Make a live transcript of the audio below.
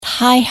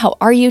Hi, how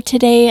are you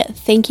today?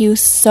 Thank you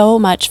so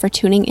much for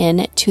tuning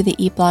in to the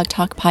Eat Blog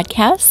Talk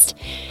podcast.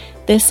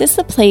 This is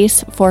the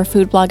place for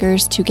food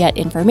bloggers to get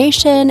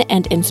information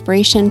and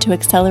inspiration to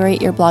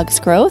accelerate your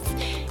blog's growth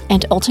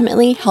and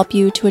ultimately help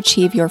you to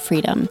achieve your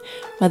freedom,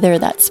 whether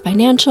that's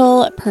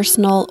financial,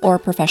 personal, or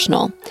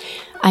professional.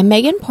 I'm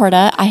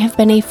Porta. I have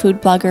been a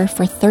food blogger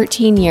for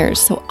 13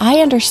 years, so I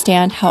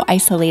understand how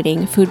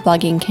isolating food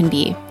blogging can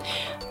be.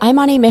 I'm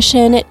on a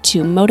mission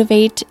to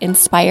motivate,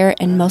 inspire,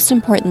 and most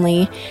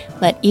importantly,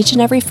 let each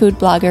and every food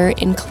blogger,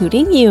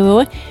 including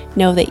you,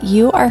 know that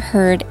you are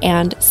heard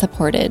and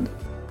supported.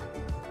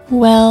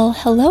 Well,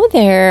 hello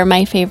there,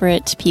 my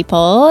favorite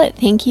people.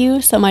 Thank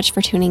you so much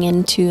for tuning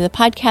in to the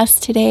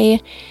podcast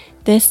today.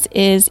 This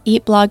is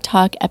Eat Blog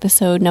Talk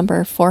episode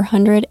number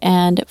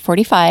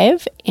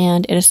 445,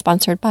 and it is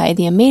sponsored by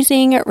the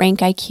amazing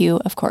Rank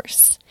IQ, of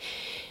course.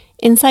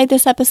 Inside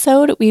this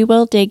episode, we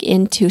will dig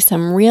into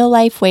some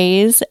real-life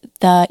ways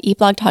the Eat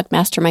Blog Talk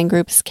mastermind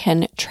groups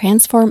can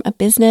transform a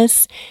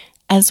business,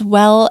 as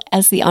well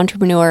as the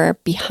entrepreneur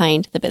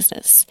behind the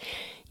business.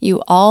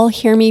 You all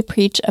hear me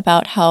preach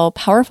about how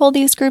powerful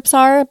these groups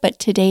are, but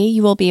today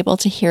you will be able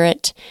to hear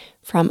it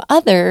from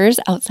others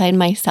outside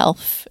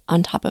myself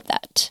on top of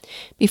that.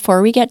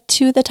 Before we get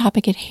to the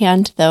topic at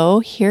hand, though,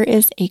 here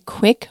is a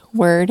quick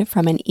word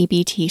from an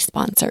EBT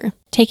sponsor.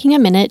 Taking a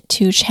minute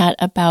to chat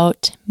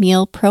about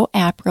Meal Pro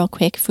app real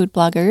quick, food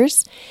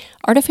bloggers.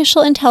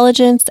 Artificial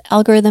intelligence,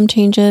 algorithm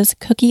changes,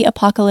 cookie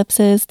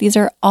apocalypses, these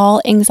are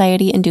all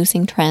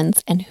anxiety-inducing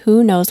trends, and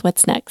who knows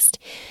what's next.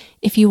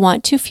 If you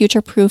want to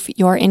future-proof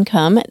your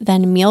income,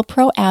 then Meal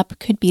Pro app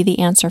could be the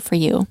answer for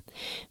you.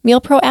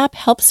 Meal Pro app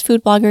helps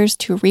food bloggers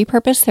to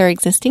repurpose their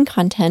existing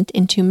content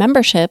into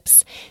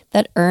memberships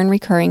that earn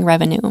recurring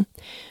revenue.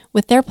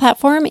 With their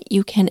platform,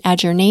 you can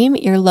add your name,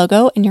 your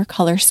logo, and your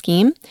color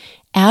scheme,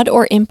 add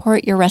or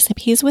import your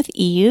recipes with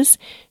ease,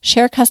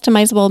 share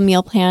customizable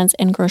meal plans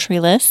and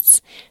grocery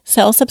lists,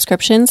 sell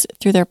subscriptions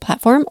through their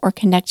platform, or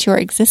connect your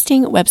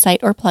existing website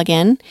or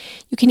plugin.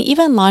 You can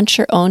even launch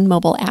your own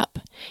mobile app.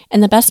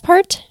 And the best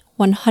part,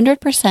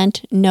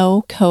 100%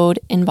 no code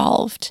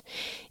involved.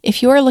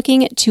 If you are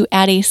looking to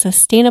add a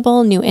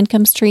sustainable new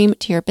income stream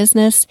to your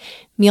business,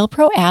 Meal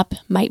Pro app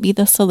might be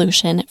the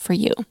solution for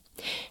you.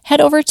 Head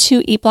over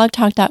to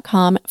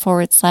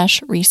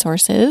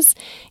eatblogtalk.com/resources.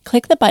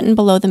 Click the button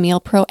below the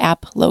Meal Pro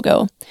app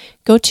logo.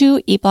 Go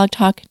to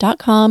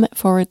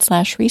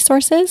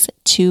eatblogtalk.com/resources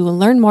to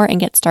learn more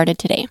and get started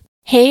today.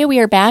 Hey, we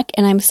are back,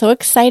 and I'm so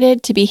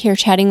excited to be here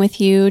chatting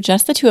with you,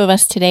 just the two of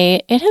us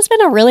today. It has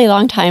been a really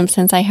long time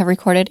since I have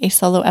recorded a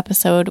solo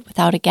episode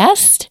without a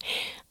guest.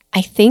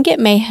 I think it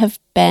may have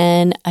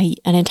been an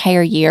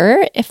entire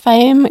year, if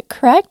I'm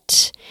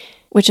correct,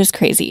 which is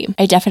crazy.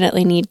 I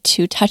definitely need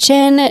to touch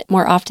in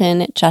more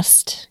often,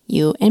 just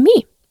you and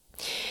me.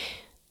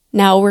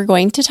 Now we're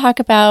going to talk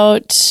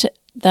about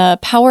the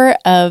power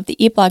of the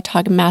Eat Blog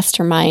Talk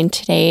Mastermind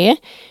today.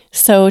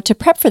 So to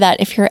prep for that,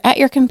 if you're at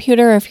your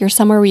computer, if you're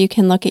somewhere where you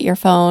can look at your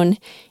phone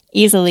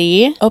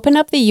easily, open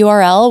up the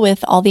URL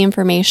with all the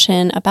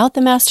information about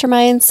the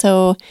mastermind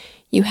so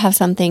you have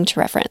something to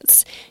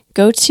reference.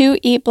 Go to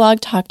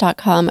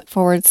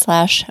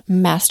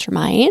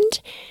eatblogtalk.com/mastermind.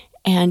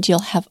 And you'll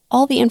have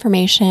all the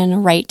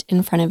information right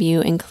in front of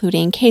you,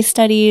 including case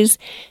studies,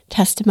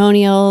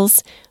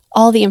 testimonials,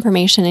 all the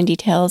information and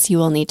details you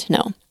will need to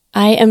know.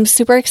 I am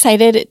super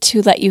excited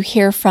to let you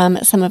hear from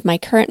some of my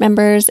current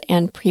members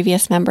and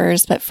previous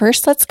members, but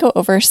first let's go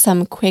over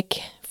some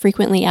quick,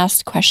 frequently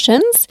asked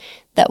questions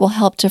that will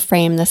help to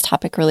frame this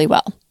topic really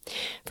well.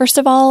 First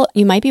of all,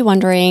 you might be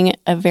wondering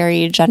a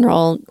very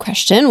general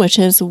question, which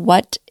is,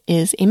 what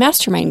is a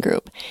mastermind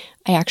group?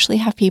 I actually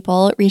have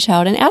people reach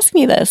out and ask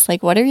me this,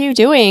 like, what are you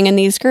doing in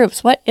these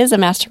groups? What is a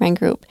mastermind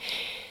group?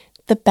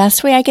 The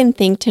best way I can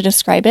think to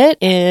describe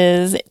it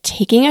is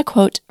taking a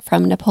quote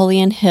from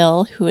Napoleon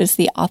Hill, who is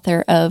the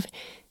author of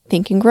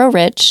Think and Grow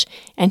Rich,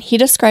 and he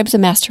describes a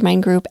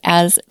mastermind group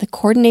as the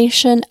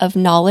coordination of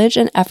knowledge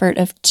and effort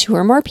of two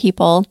or more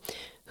people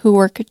who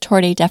work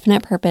toward a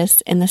definite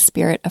purpose in the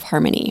spirit of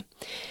harmony.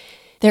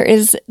 There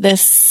is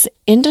this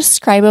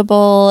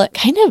indescribable,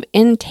 kind of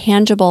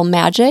intangible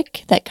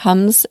magic that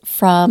comes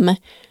from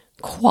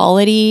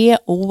quality,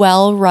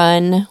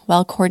 well-run,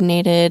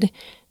 well-coordinated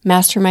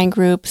mastermind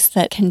groups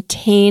that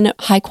contain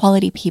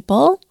high-quality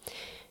people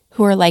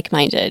who are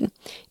like-minded.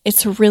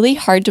 It's really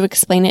hard to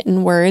explain it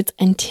in words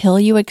until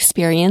you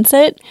experience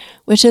it,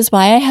 which is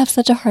why I have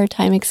such a hard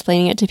time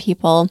explaining it to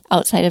people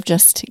outside of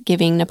just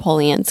giving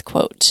Napoleon's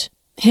quote.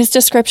 His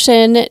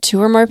description, two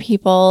or more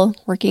people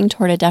working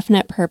toward a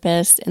definite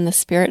purpose in the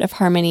spirit of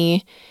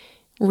harmony,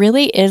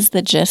 really is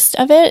the gist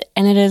of it,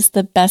 and it is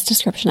the best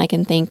description I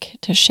can think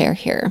to share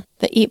here.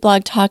 The Eat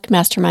Blog Talk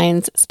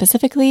masterminds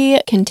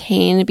specifically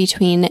contain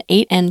between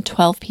 8 and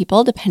 12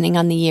 people, depending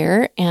on the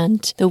year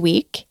and the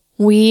week.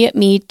 We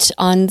meet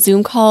on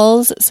Zoom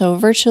calls, so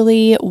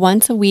virtually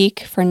once a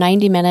week for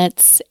 90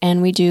 minutes,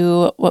 and we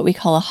do what we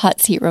call a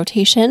hot seat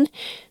rotation.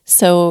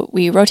 So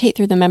we rotate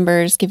through the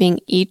members, giving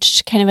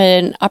each kind of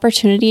an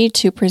opportunity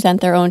to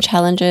present their own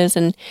challenges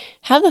and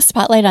have the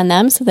spotlight on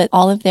them so that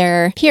all of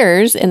their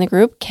peers in the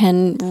group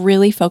can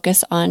really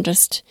focus on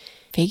just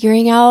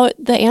figuring out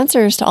the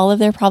answers to all of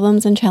their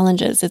problems and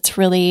challenges. It's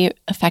really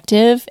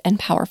effective and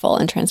powerful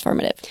and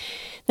transformative.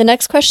 The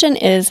next question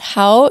is,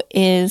 how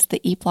is the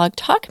Eat Blog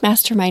Talk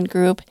Mastermind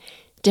group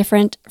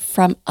different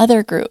from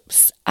other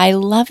groups? I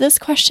love this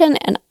question,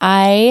 and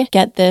I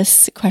get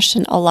this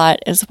question a lot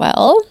as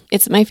well.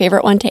 It's my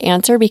favorite one to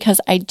answer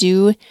because I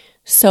do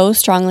so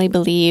strongly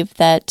believe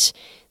that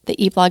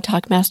the Eat Blog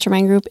Talk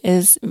Mastermind group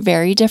is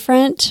very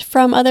different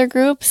from other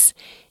groups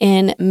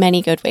in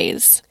many good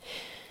ways.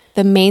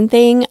 The main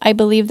thing I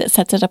believe that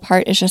sets it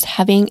apart is just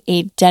having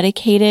a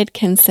dedicated,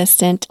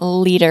 consistent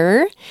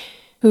leader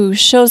who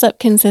shows up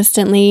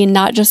consistently,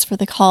 not just for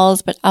the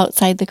calls, but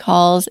outside the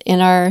calls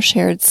in our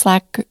shared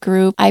Slack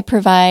group. I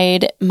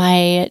provide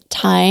my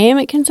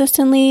time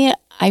consistently.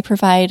 I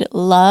provide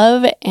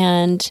love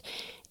and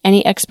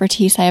any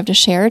expertise I have to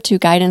share to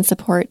guide and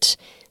support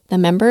the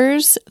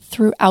members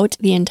throughout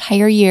the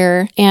entire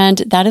year. And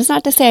that is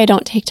not to say I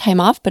don't take time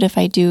off, but if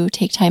I do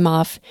take time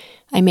off,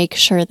 I make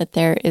sure that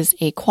there is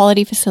a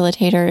quality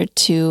facilitator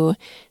to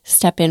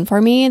step in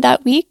for me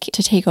that week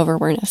to take over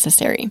where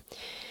necessary.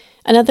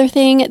 Another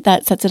thing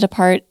that sets it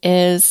apart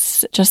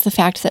is just the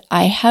fact that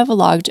I have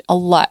logged a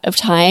lot of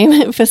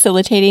time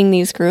facilitating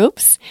these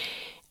groups.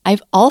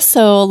 I've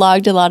also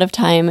logged a lot of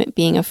time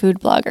being a food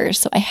blogger,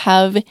 so I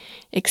have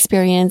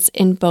experience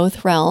in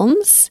both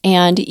realms,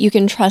 and you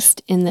can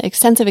trust in the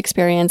extensive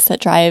experience that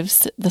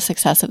drives the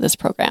success of this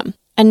program.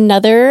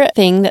 Another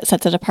thing that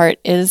sets it apart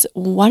is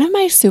one of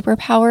my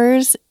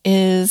superpowers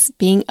is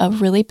being a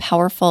really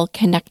powerful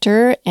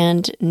connector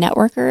and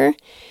networker.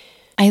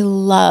 I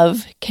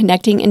love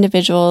connecting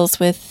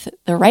individuals with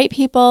the right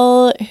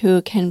people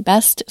who can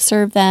best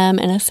serve them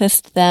and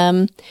assist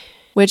them,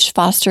 which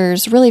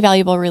fosters really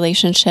valuable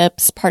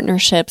relationships,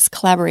 partnerships,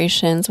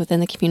 collaborations within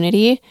the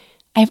community.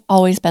 I've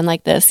always been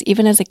like this.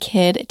 Even as a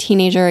kid, a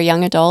teenager, a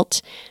young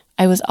adult,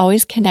 I was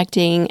always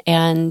connecting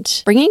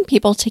and bringing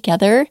people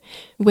together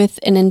with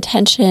an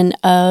intention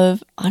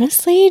of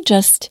honestly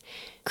just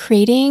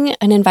creating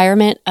an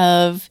environment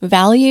of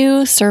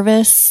value,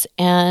 service,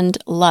 and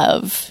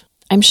love.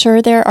 I'm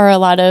sure there are a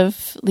lot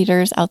of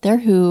leaders out there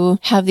who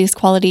have these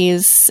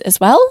qualities as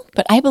well,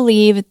 but I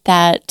believe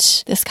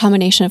that this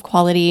combination of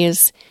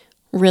qualities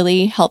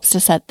really helps to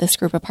set this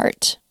group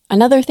apart.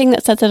 Another thing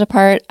that sets it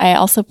apart, I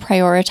also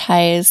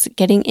prioritize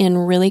getting in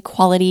really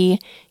quality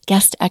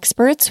guest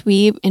experts.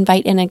 We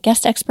invite in a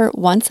guest expert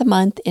once a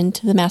month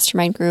into the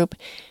mastermind group.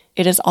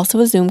 It is also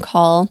a Zoom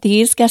call.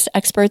 These guest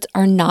experts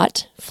are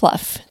not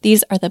fluff.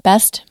 These are the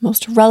best,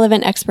 most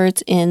relevant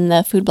experts in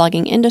the food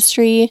blogging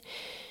industry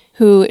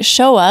who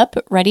show up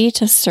ready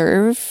to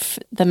serve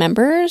the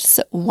members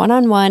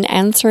one-on-one,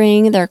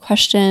 answering their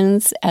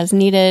questions as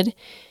needed,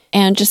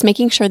 and just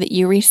making sure that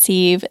you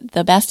receive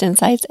the best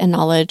insights and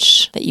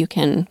knowledge that you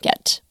can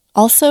get.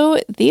 Also,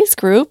 these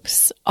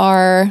groups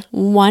are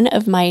one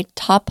of my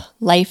top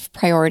life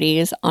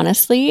priorities,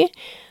 honestly.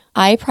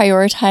 I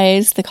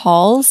prioritize the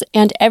calls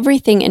and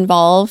everything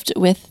involved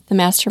with the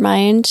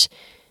mastermind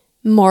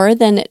more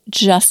than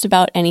just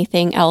about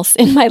anything else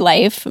in my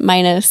life,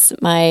 minus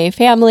my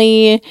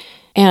family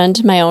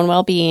and my own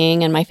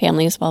well-being and my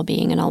family's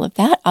well-being and all of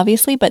that,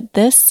 obviously. But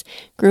this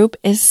group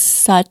is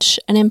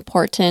such an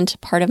important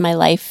part of my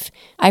life.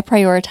 I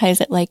prioritize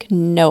it like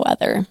no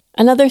other.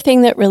 Another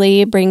thing that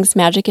really brings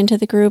magic into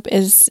the group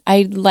is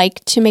I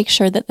like to make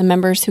sure that the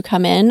members who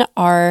come in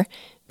are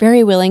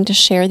very willing to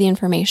share the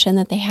information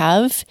that they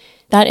have.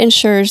 That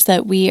ensures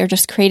that we are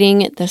just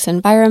creating this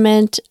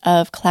environment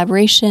of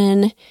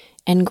collaboration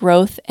and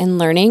growth and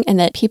learning, and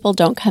that people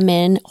don't come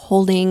in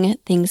holding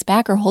things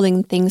back or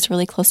holding things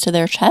really close to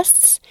their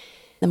chests.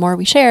 The more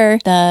we share,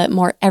 the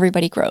more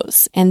everybody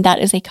grows. And that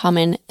is a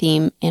common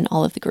theme in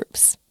all of the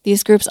groups.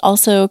 These groups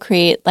also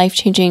create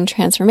life-changing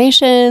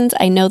transformations.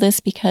 I know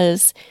this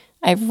because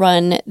I've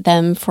run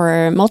them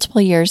for multiple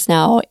years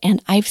now,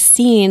 and I've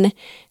seen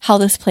how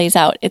this plays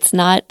out. It's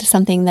not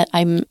something that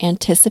I'm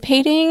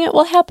anticipating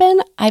will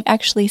happen. I've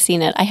actually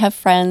seen it. I have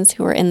friends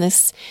who are in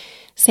this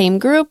same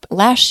group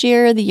last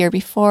year, the year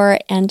before,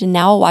 and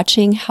now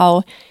watching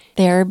how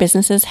their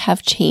businesses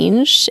have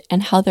changed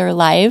and how their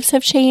lives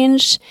have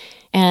changed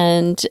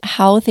and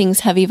how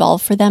things have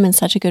evolved for them in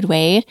such a good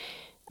way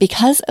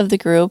because of the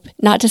group.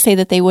 Not to say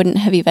that they wouldn't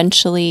have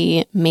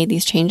eventually made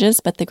these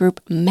changes, but the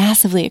group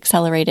massively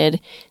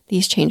accelerated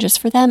these changes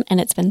for them, and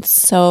it's been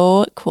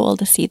so cool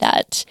to see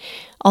that.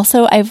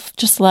 Also, I've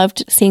just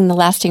loved seeing the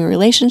lasting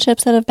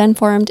relationships that have been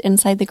formed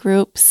inside the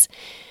groups.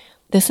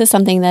 This is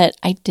something that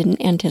I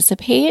didn't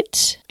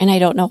anticipate, and I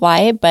don't know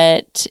why,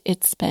 but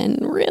it's been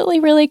really,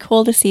 really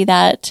cool to see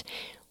that.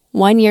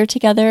 1 year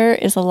together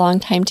is a long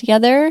time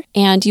together,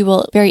 and you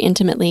will very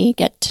intimately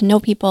get to know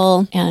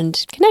people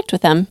and connect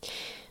with them.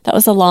 That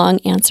was a long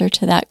answer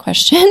to that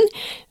question,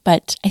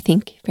 but I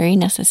think very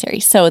necessary.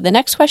 So the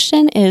next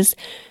question is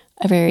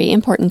a very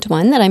important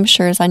one that I'm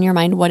sure is on your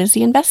mind. What is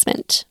the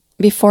investment?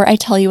 before I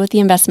tell you what the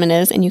investment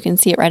is, and you can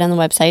see it right on the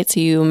website, so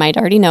you might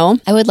already know,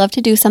 I would love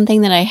to do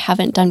something that I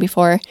haven't done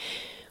before,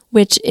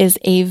 which is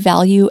a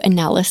value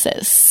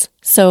analysis.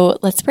 So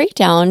let's break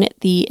down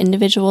the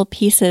individual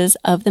pieces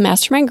of the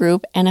mastermind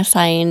group and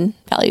assign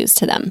values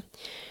to them.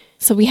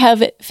 So we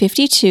have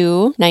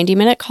 52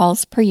 90-minute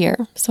calls per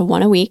year, so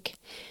one a week.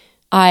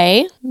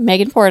 I,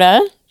 Megan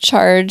Porta,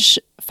 charge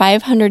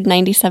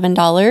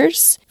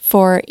 $597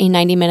 for a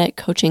 90-minute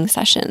coaching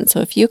session.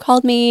 So if you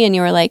called me and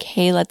you were like,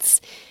 hey,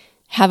 let's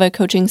have a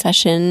coaching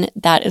session,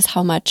 that is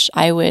how much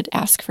I would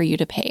ask for you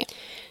to pay.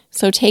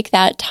 So take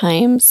that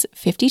times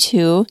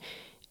 52,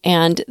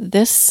 and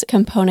this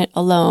component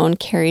alone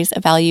carries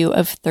a value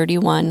of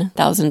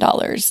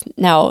 $31,000.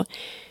 Now,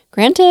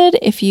 granted,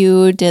 if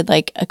you did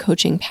like a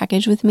coaching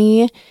package with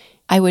me,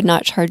 I would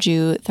not charge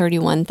you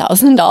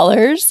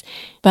 $31,000,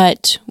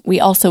 but we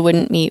also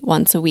wouldn't meet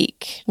once a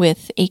week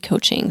with a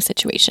coaching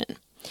situation.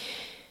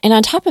 And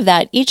on top of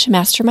that, each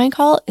mastermind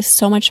call is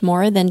so much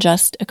more than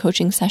just a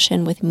coaching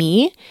session with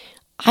me.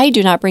 I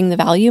do not bring the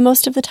value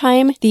most of the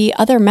time. The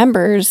other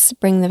members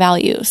bring the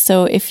value.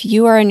 So if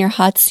you are in your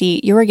hot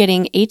seat, you are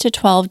getting 8 to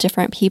 12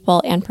 different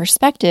people and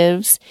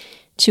perspectives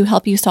to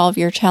help you solve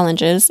your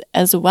challenges,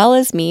 as well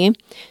as me.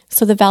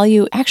 So the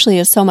value actually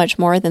is so much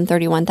more than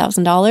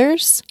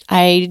 $31,000.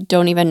 I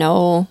don't even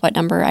know what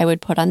number I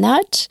would put on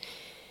that.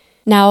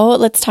 Now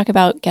let's talk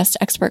about guest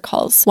expert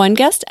calls. One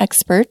guest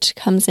expert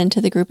comes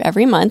into the group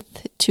every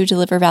month to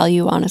deliver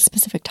value on a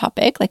specific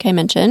topic, like I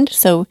mentioned.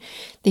 So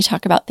they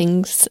talk about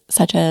things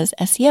such as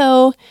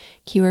SEO,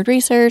 keyword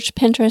research,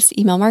 Pinterest,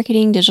 email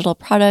marketing, digital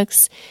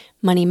products,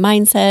 money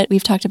mindset.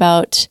 We've talked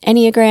about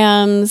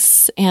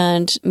Enneagrams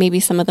and maybe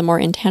some of the more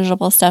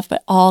intangible stuff,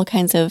 but all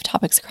kinds of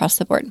topics across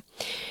the board.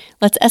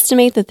 Let's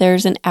estimate that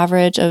there's an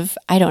average of,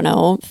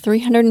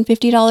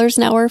 $350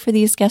 an hour for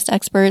these guest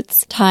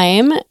experts'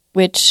 time,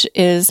 which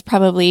is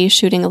probably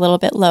shooting a little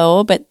bit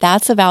low, but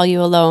that's a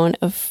value alone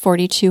of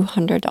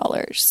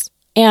 $4,200.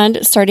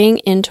 And starting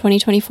in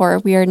 2024,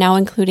 we are now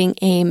including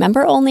a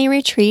member-only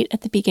retreat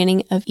at the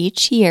beginning of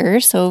each year.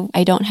 So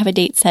I don't have a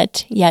date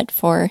set yet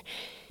for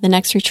the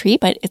next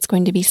retreat, but it's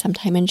going to be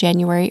sometime in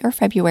January or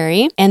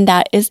February. And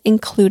that is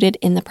included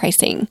in the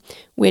pricing,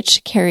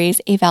 which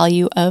carries a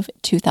value of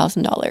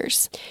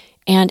 $2,000.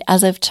 And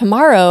as of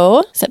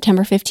tomorrow,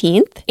 September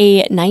 15th,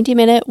 a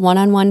 90-minute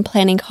one-on-one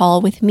planning call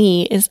with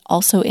me is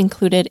also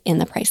included in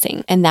the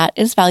pricing, and that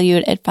is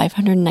valued at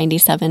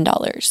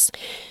 $597.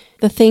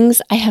 The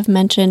things I have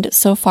mentioned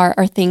so far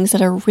are things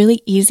that are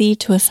really easy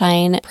to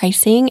assign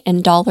pricing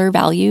and dollar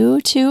value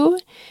to,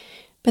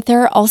 but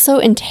there are also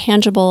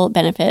intangible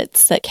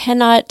benefits that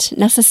cannot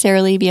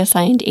necessarily be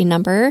assigned a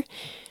number,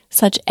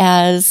 such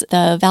as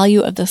the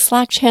value of the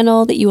Slack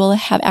channel that you will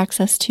have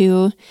access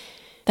to.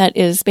 That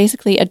is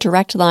basically a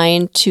direct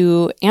line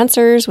to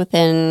answers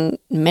within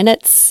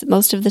minutes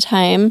most of the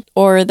time,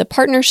 or the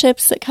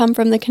partnerships that come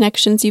from the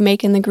connections you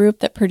make in the group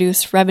that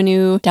produce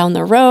revenue down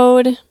the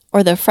road,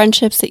 or the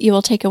friendships that you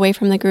will take away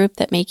from the group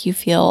that make you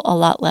feel a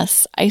lot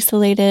less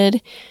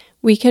isolated.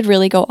 We could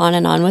really go on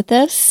and on with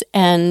this.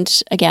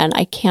 And again,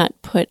 I can't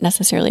put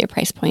necessarily a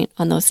price point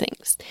on those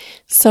things.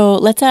 So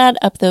let's add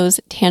up those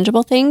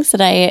tangible things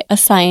that I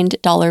assigned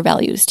dollar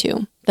values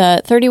to.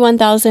 The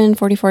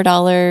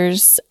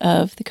 $31,044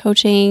 of the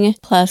coaching,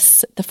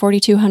 plus the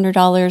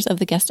 $4,200 of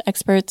the guest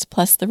experts,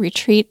 plus the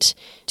retreat,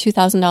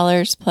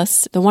 $2,000,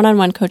 plus the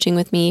one-on-one coaching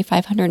with me,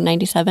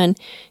 $597,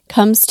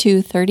 comes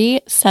to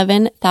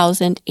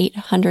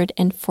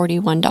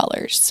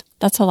 $37,841.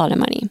 That's a lot of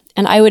money.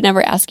 And I would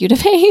never ask you to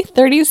pay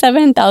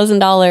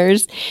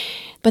 $37,000,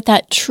 but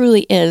that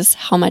truly is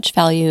how much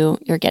value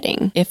you're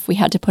getting if we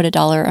had to put a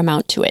dollar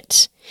amount to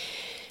it.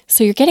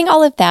 So you're getting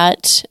all of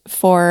that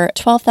for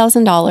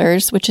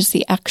 $12,000, which is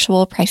the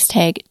actual price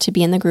tag to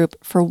be in the group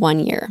for 1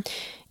 year.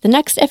 The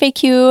next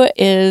FAQ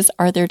is,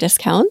 are there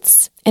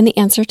discounts? And the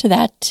answer to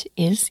that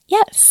is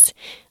yes.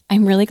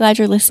 I'm really glad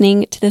you're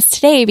listening to this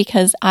today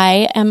because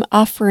I am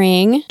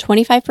offering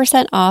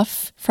 25%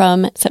 off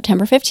from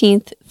September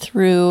 15th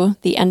through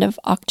the end of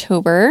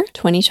October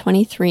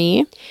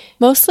 2023,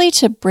 mostly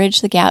to bridge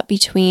the gap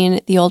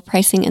between the old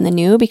pricing and the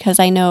new, because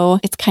I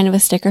know it's kind of a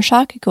sticker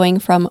shock going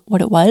from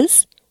what it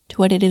was to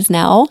what it is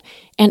now.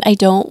 And I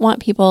don't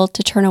want people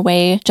to turn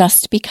away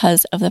just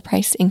because of the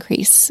price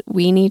increase.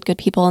 We need good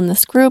people in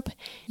this group.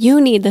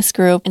 You need this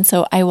group. And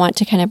so I want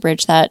to kind of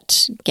bridge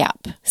that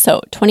gap.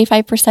 So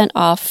 25%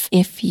 off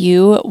if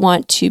you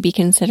want to be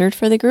considered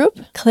for the group.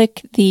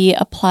 Click the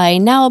apply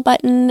now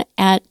button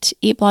at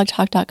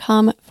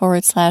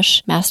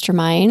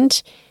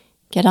eatblogtalk.com/mastermind.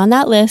 Get on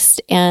that list.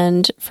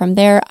 And from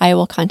there, I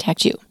will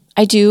contact you.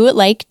 I do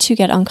like to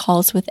get on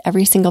calls with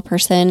every single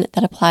person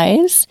that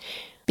applies,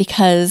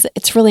 because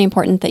it's really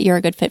important that you're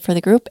a good fit for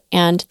the group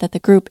and that the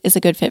group is a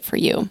good fit for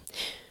you.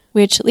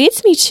 Which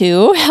leads me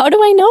to, how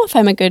do I know if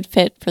I'm a good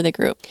fit for the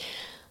group?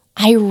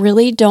 I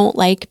really don't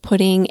like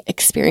putting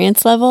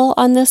experience level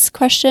on this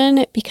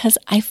question because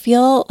I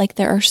feel like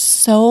there are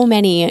so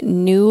many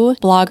new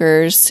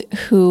bloggers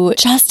who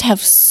just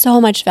have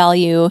so much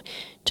value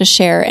to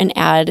share and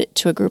add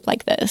to a group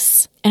like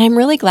this. And I'm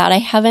really glad I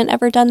haven't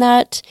ever done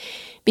that,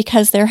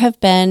 because there have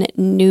been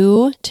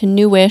new to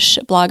newish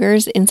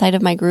bloggers inside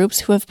of my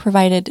groups who have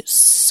provided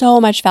so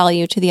much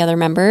value to the other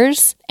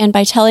members. And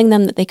by telling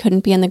them that they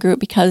couldn't be in the group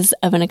because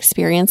of an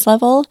experience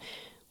level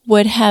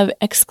would have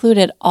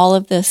excluded all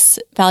of this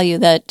value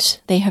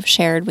that they have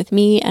shared with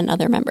me and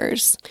other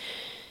members.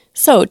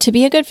 So to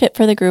be a good fit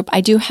for the group, I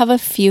do have a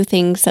few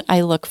things that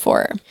I look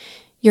for.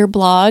 Your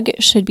blog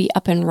should be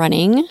up and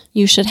running.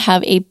 You should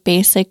have a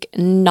basic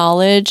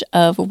knowledge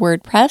of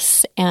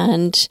WordPress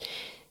and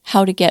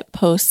how to get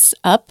posts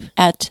up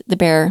at the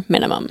bare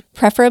minimum.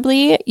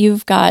 Preferably,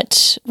 you've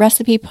got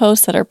recipe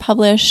posts that are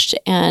published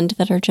and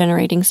that are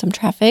generating some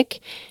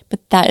traffic,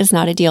 but that is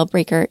not a deal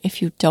breaker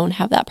if you don't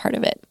have that part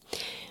of it.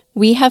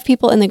 We have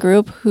people in the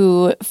group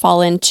who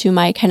fall into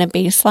my kind of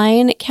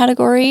baseline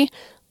category,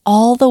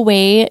 all the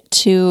way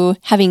to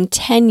having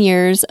 10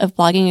 years of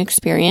blogging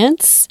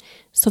experience.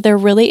 So there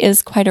really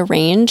is quite a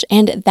range,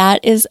 and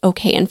that is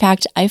okay. In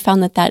fact, I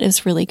found that that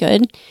is really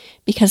good,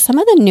 because some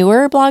of the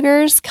newer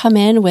bloggers come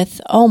in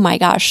with, oh my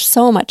gosh,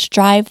 so much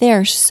drive. They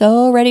are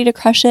so ready to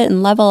crush it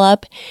and level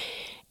up.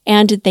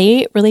 And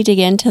they really dig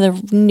into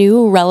the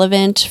new,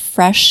 relevant,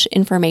 fresh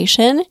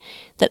information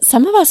that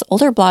some of us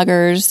older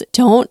bloggers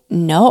don't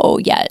know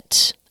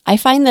yet. I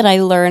find that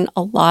I learn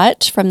a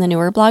lot from the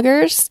newer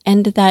bloggers,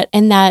 and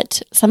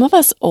that some of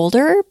us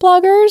older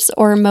bloggers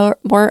or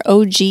more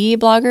OG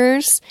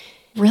bloggers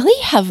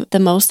really have the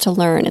most to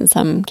learn in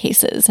some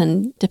cases,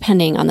 and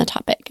depending on the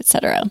topic,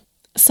 etc.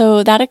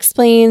 So that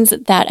explains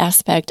that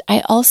aspect.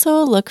 I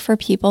also look for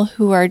people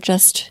who are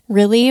just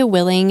really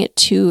willing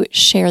to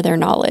share their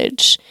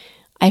knowledge.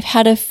 I've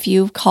had a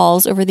few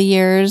calls over the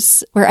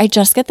years where I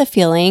just get the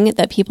feeling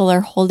that people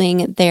are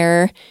holding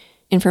their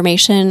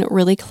information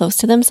really close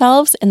to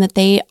themselves and that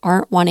they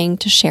aren't wanting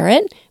to share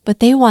it, but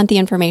they want the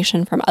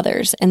information from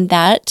others. And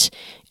that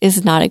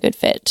is not a good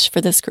fit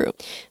for this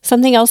group.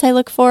 Something else I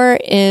look for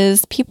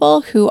is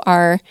people who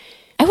are,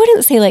 I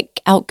wouldn't say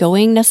like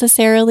outgoing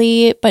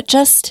necessarily, but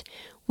just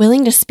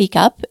willing to speak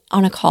up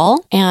on a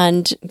call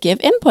and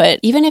give input.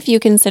 Even if you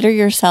consider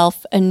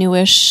yourself a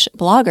newish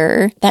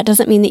blogger, that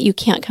doesn't mean that you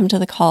can't come to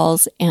the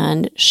calls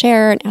and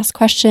share and ask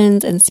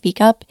questions and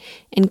speak up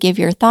and give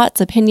your thoughts,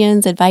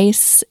 opinions,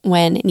 advice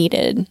when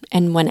needed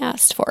and when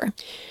asked for.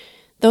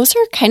 Those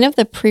are kind of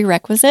the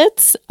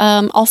prerequisites.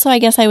 Also, I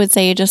guess I would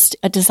say just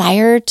a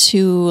desire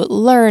to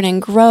learn and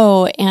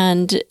grow,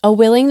 and a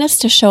willingness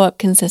to show up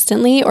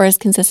consistently, or as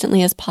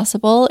consistently as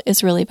possible,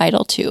 is really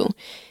vital too.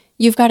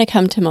 You've got to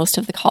come to most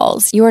of the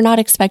calls. You are not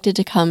expected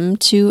to come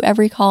to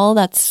every call.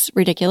 That's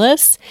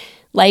ridiculous.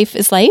 Life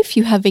is life.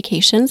 You have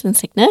vacations and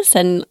sickness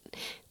and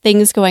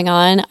things going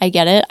on. I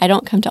get it. I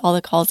don't come to all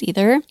the calls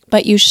either,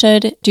 but you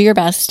should do your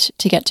best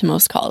to get to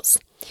most calls.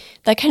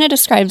 That kind of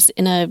describes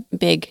in a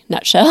big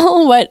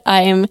nutshell what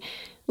I'm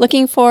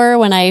looking for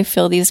when I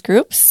fill these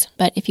groups.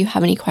 But if you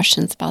have any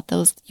questions about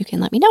those, you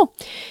can let me know.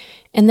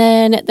 And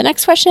then the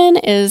next question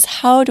is,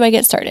 how do I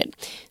get started?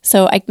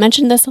 So I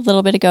mentioned this a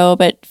little bit ago,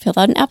 but fill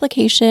out an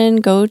application,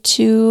 go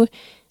to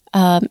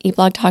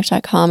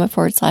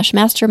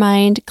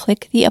eblogtalk.com/mastermind,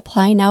 click the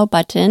apply now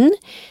button.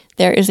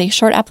 There is a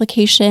short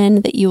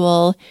application that you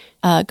will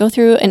go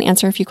through and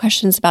answer a few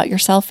questions about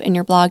yourself and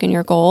your blog and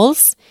your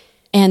goals.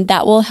 And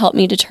that will help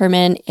me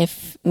determine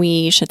if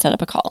we should set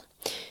up a call.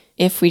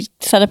 If we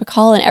set up a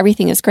call and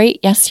everything is great,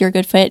 yes, you're a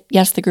good fit,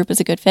 yes, the group is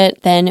a good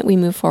fit, then we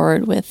move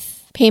forward with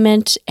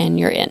payment and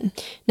you're in.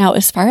 Now,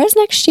 as far as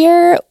next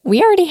year,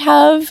 we already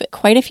have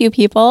quite a few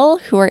people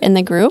who are in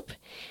the group.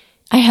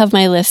 I have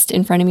my list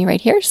in front of me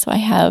right here. So I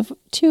have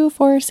 2,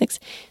 4, 6.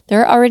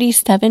 There are already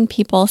 7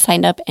 people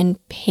signed up and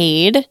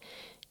paid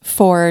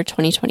for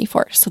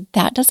 2024. So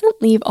that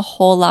doesn't leave a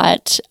whole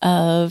lot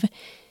of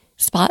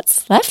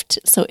spots left.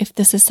 So if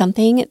this is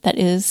something that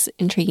is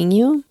intriguing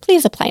you,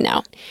 please apply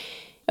now.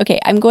 Okay,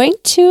 I'm going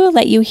to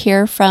let you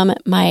hear from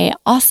my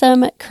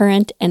awesome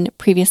current and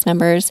previous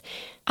members.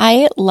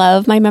 I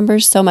love my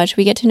members so much.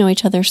 We get to know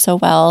each other so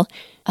well.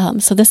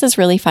 So this is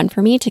really fun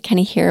for me to kind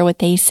of hear what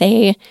they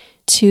say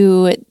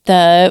to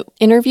the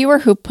interviewer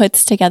who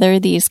puts together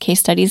these case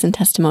studies and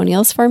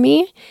testimonials for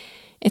me.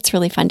 It's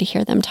really fun to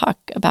hear them talk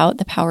about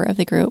the power of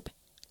the group.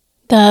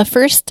 The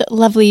first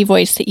lovely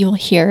voice that you'll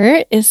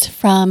hear is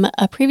from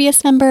a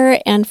previous member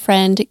and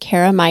friend,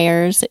 Kara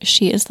Myers.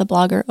 She is the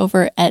blogger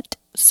over at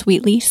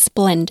Sweetly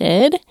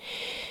Splendid.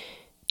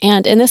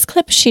 And in this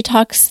clip, she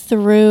talks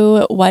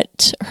through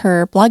what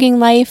her blogging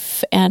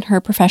life and her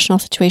professional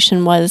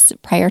situation was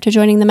prior to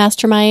joining the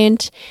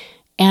mastermind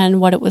and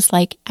what it was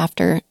like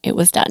after it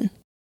was done.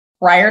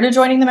 Prior to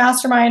joining the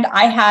mastermind,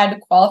 I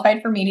had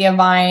qualified for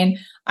Mediavine.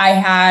 I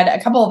had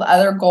a couple of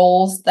other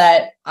goals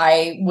that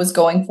I was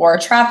going for,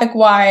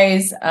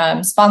 traffic-wise,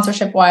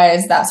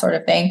 sponsorship-wise, that sort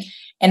of thing.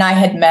 And I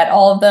had met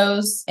all of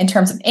those in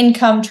terms of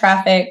income,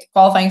 traffic,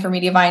 qualifying for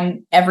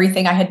Mediavine,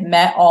 everything. I had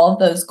met all of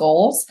those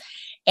goals.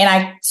 And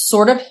I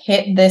sort of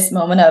hit this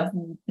moment of,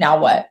 now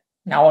what?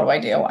 Now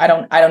what do? I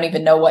don't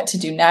even know what to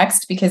do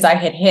next, because I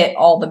had hit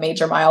all the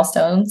major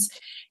milestones.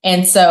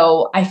 And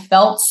so I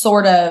felt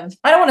sort of,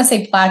 I don't want to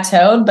say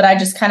plateaued, but I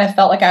just kind of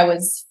felt like I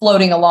was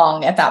floating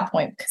along at that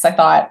point because I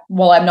thought,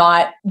 well, I'm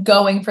not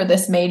going for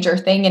this major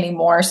thing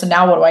anymore. So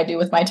now what do I do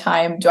with my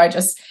time? Do I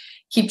just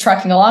keep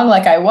trucking along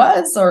like I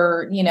was?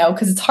 Or,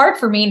 because it's hard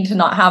for me to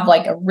not have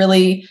like a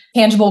really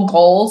tangible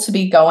goal to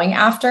be going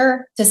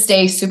after, to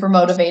stay super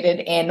motivated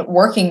in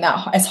working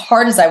that as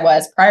hard as I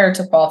was prior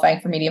to qualifying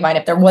for Mediavine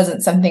if there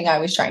wasn't something I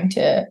was trying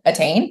to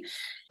attain.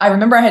 I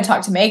remember I had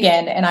talked to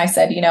Megan and I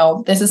said,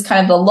 this is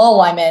kind of the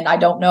lull I'm in. I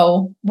don't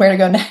know where to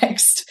go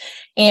next.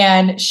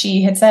 And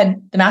she had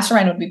said the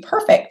mastermind would be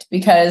perfect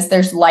because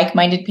there's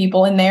like-minded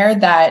people in there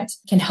that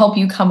can help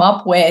you come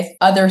up with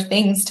other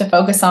things to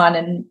focus on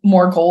and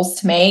more goals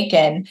to make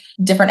and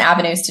different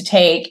avenues to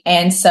take.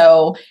 And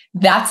so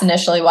that's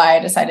initially why I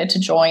decided to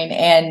join.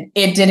 And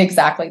it did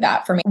exactly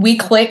that for me. We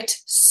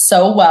clicked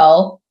so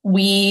well.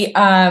 We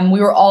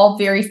were all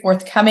very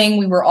forthcoming.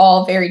 We were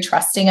all very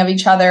trusting of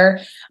each other.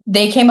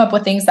 They came up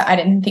with things that I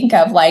didn't think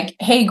of, like,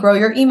 hey, grow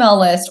your email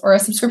list, or a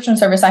subscription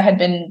service I had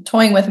been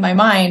toying with in my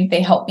mind.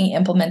 They helped me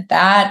implement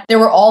that. There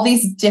were all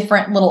these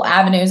different little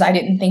avenues I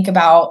didn't think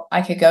about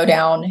I could go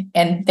down,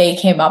 and they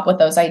came up with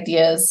those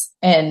ideas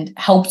and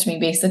helped me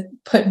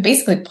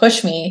basically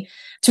push me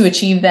to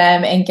achieve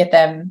them and get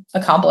them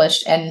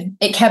accomplished. And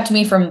it kept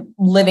me from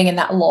living in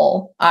that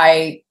lull.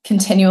 I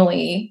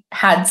continually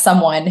had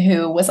someone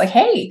who was like,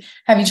 hey,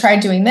 have you tried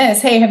doing this?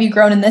 Hey, have you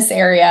grown in this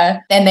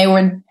area? And they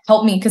would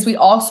help me because we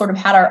all sort of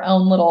had our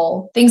own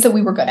little things that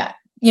we were good at.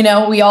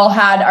 We all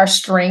had our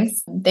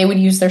strengths. They would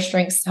use their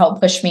strengths to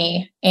help push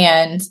me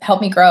and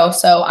help me grow.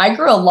 So I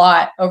grew a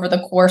lot over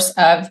the course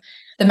of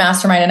the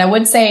mastermind. And I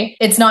would say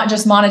it's not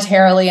just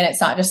monetarily and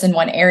it's not just in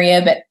one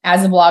area, but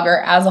as a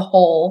blogger, as a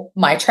whole,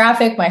 my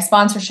traffic, my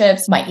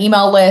sponsorships, my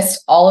email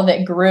list, all of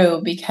it grew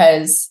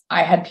because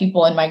I had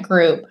people in my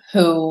group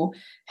who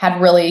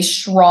had really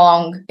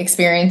strong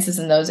experiences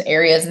in those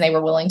areas, and they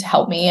were willing to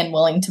help me and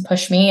willing to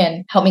push me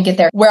and help me get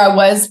there. Where I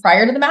was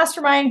prior to the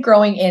mastermind,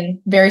 growing in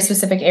very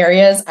specific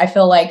areas, I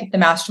feel like the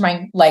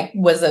mastermind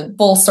was a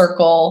full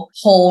circle,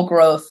 whole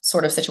growth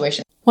sort of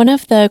situation. One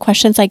of the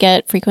questions I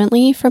get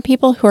frequently from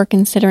people who are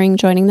considering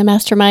joining the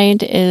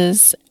mastermind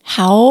is,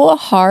 how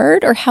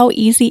hard or how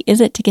easy is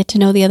it to get to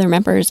know the other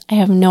members? I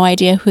have no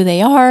idea who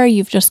they are.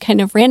 You've just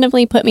kind of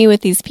randomly put me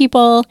with these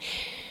people.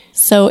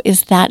 So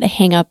is that a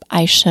hang up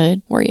I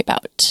should worry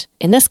about?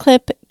 In this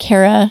clip,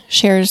 Kara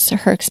shares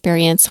her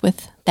experience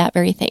with that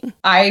very thing.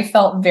 I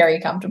felt very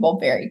comfortable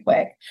very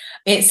quick.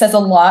 It says a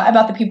lot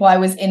about the people I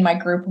was in my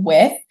group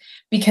with,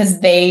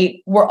 because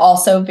they were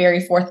also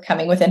very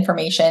forthcoming with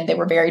information. They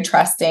were very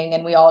trusting,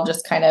 and we all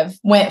just kind of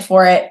went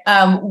for it.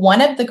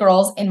 One of the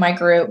girls in my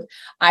group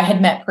I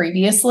had met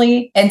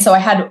previously, and so I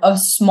had a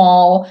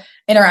small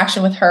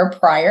interaction with her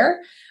prior.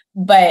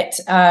 But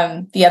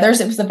the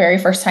others, it was the very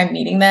first time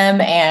meeting them,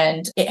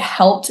 and it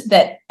helped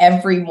that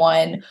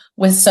everyone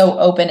was so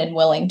open and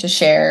willing to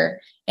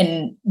share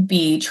and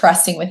be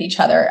trusting with each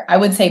other. I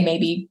would say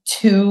maybe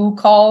 2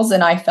 calls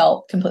and I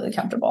felt completely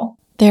comfortable.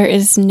 There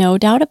is no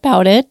doubt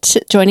about it.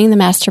 Joining the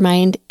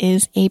mastermind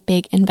is a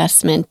big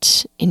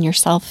investment in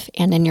yourself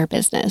and in your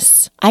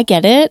business. I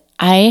get it.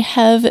 I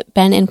have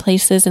been in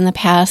places in the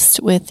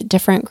past with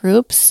different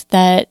groups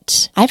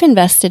that I've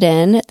invested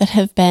in that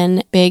have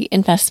been big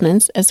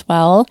investments as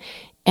well.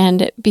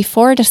 And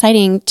before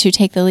deciding to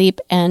take the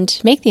leap and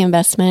make the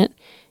investment,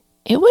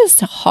 it was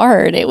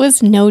hard. It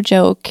was no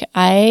joke.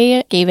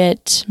 I gave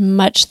it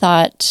much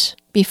thought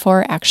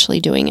before actually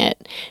doing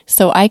it.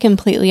 So I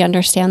completely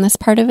understand this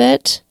part of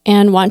it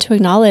and want to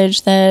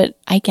acknowledge that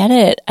I get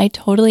it. I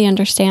totally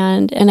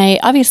understand. And I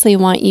obviously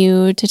want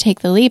you to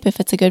take the leap if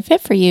it's a good fit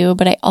for you,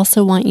 but I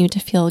also want you to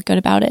feel good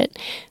about it.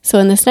 So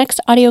in this next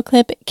audio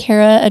clip,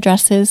 Kara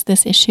addresses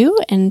this issue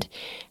and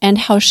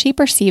how she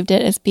perceived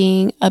it as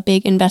being a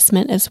big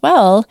investment as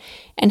well,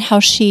 and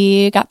how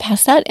she got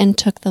past that and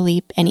took the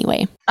leap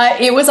anyway.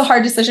 It was a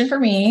hard decision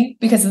for me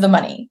because of the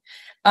money.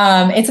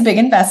 It's a big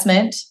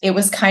investment. It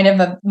was kind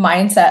of a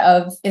mindset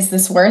of, is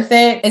this worth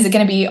it? Is it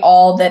going to be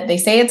all that they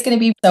say it's going to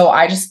be? So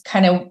I just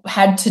kind of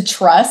had to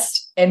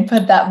trust and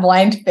put that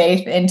blind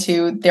faith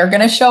into, they're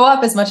going to show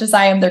up as much as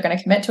I am. They're going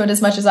to commit to it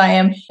as much as I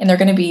am. And they're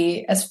going to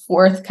be as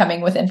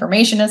forthcoming with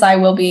information as I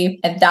will be.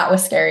 And that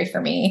was scary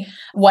for me.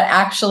 What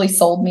actually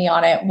sold me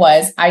on it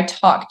was I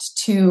talked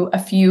to a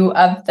few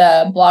of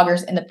the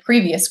bloggers in the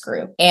previous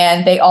group,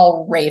 and they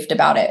all raved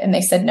about it. And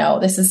they said, no,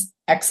 this is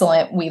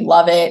excellent. We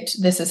love it.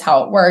 This is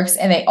how it works.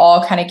 And they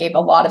all kind of gave a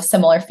lot of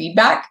similar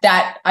feedback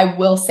that I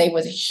will say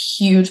was a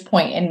huge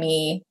point in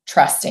me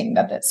trusting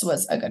that this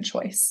was a good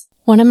choice.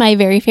 One of my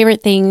very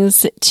favorite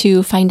things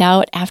to find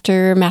out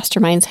after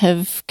masterminds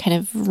have kind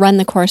of run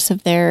the course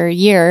of their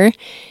year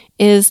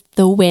is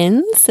the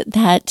wins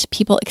that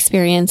people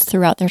experience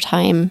throughout their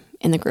time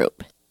in the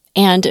group.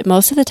 And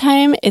most of the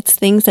time, it's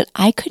things that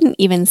I couldn't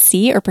even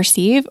see or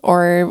perceive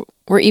or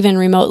were even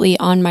remotely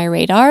on my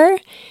radar.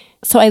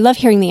 So I love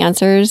hearing the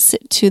answers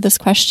to this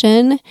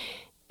question.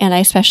 And I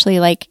especially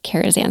like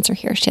Kara's answer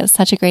here. She has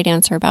such a great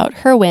answer about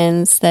her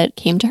wins that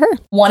came to her.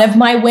 One of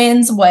my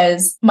wins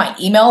was my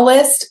email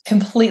list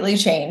completely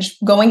changed.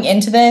 Going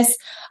into this,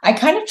 I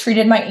kind of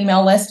treated my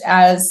email list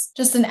as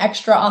just an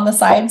extra on the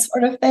side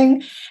sort of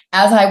thing.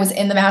 As I was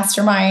in the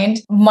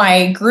mastermind,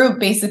 my group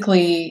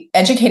basically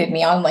educated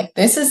me on like,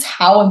 this is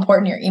how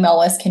important your email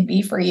list can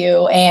be for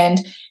you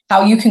and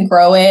how you can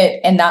grow it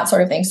and that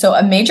sort of thing. So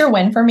a major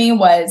win for me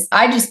was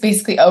I just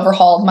basically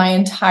overhauled my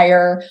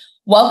entire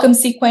welcome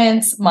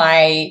sequence,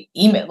 my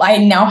email. I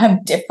now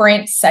have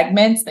different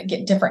segments that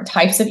get different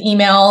types of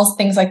emails,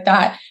 things like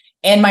that.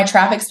 And my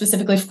traffic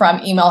specifically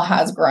from email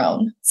has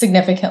grown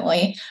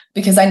significantly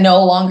because I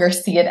no longer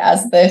see it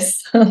as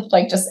this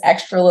like just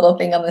extra little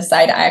thing on the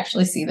side. I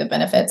actually see the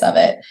benefits of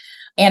it.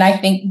 And I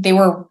think they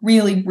were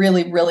really,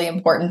 really, really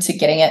important to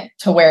getting it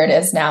to where it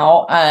is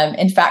now.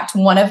 In fact,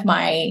 one of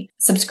my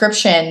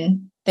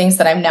subscription things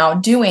that I'm now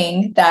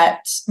doing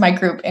that my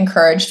group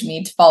encouraged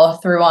me to follow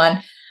through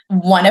on,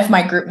 one of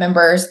my group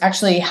members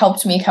actually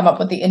helped me come up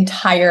with the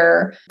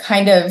entire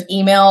kind of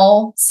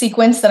email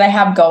sequence that I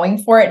have going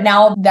for it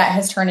now that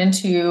has turned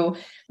into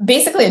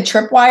basically a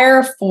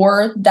tripwire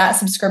for that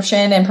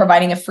subscription and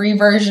providing a free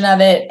version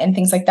of it and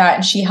things like that.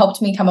 And she helped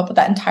me come up with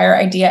that entire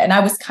idea. And I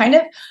was kind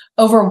of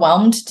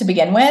overwhelmed to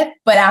begin with,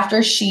 but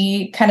after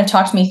she kind of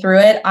talked me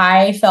through it,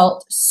 I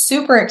felt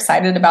super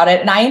excited about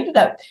it. And I ended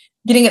up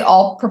getting it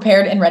all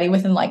prepared and ready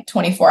within like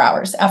 24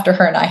 hours after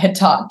her and I had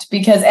talked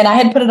and I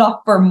had put it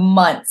off for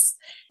months.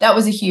 That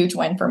was a huge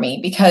win for me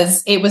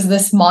because it was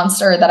this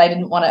monster that I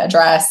didn't want to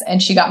address.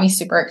 And she got me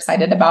super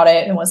excited about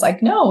it and was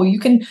like, no, you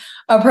can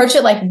approach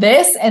it like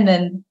this and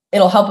then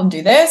it'll help them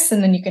do this.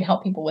 And then you can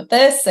help people with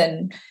this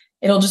and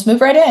it'll just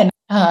move right in.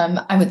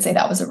 I would say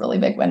that was a really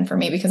big win for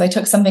me because I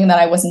took something that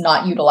I was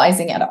not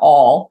utilizing at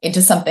all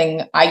into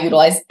something I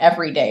utilize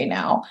every day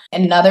now.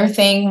 Another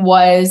thing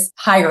was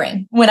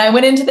hiring. When I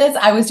went into this,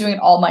 I was doing it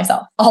all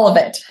myself, all of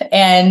it.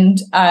 And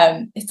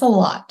it's a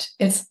lot.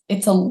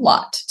 It's a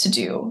lot to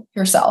do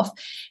yourself.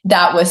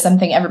 That was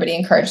something everybody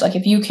encouraged. Like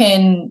if you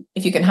can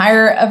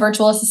hire a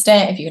virtual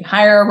assistant, if you can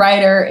hire a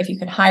writer, if you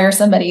can hire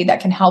somebody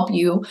that can help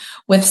you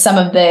with some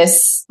of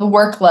this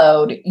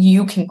workload,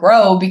 you can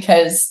grow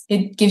because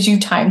it gives you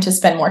time to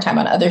spend more time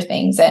on other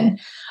things. And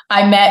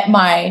I met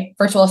my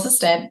virtual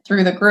assistant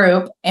through the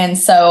group. And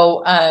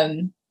so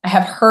I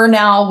have her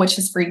now, which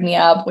has freed me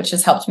up, which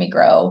has helped me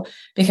grow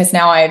because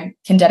now I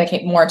can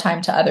dedicate more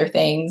time to other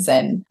things.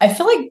 And I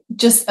feel like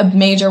just a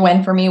major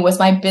win for me was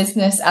my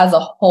business as a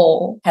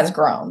whole has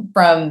grown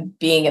from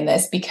being in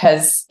this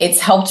because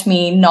it's helped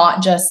me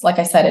not just, like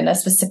I said, in a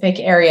specific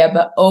area,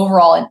 but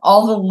overall in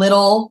all the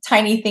little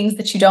tiny things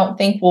that you don't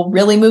think will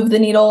really move the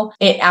needle.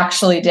 It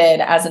actually did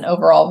as an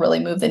overall really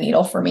move the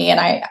needle for me. And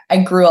I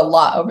grew a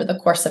lot over the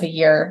course of a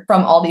year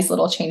from all these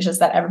little changes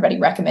that everybody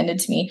recommended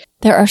to me.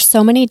 There are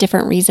so many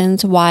different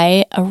reasons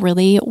why a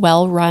really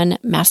well-run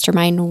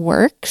mastermind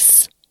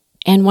works.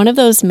 And one of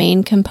those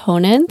main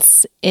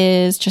components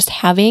is just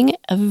having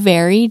a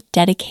very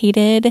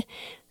dedicated,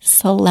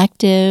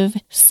 selective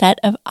set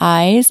of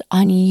eyes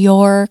on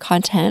your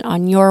content,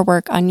 on your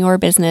work, on your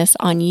business,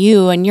 on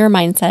you and your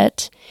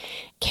mindset.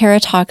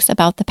 Kara talks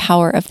about the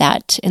power of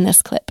that in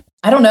this clip.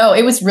 I don't know.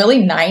 It was really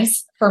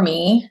nice for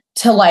me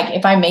to like,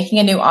 if I'm making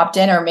a new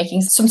opt-in or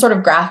making some sort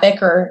of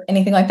graphic or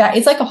anything like that,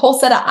 it's like a whole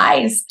set of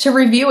eyes to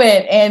review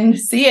it and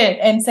see it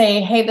and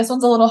say, hey, this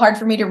one's a little hard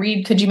for me to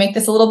read. Could you make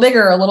this a little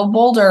bigger, a little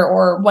bolder?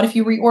 Or what if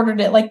you reordered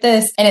it like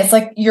this? And it's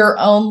like your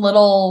own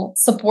little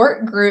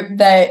support group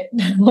that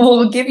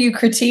will give you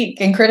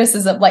critique and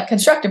criticism, like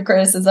constructive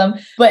criticism,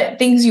 but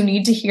things you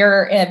need to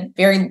hear in a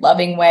very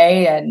loving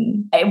way.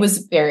 And it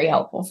was very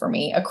helpful for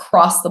me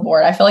across the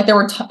board. I feel like there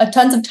were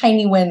tons of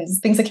tiny wins,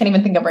 things I can't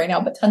even think of right now,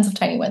 but tons of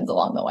tiny wins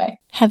along the way.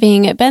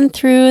 Having been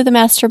through the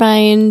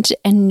mastermind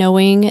and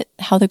knowing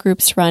how the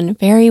groups run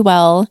very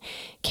well,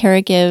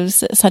 Kara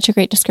gives such a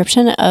great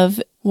description of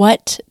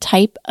what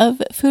type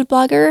of food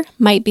blogger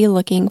might be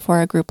looking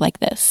for a group like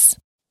this.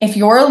 If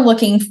you're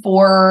looking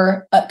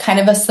for a kind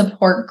of a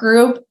support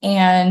group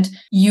and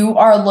you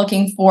are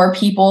looking for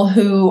people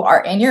who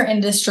are in your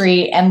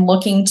industry and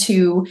looking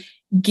to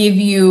give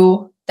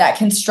you that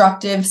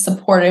constructive,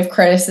 supportive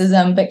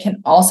criticism, but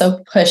can also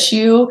push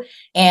you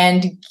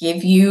and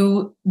give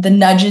you the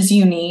nudges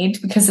you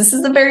need, because this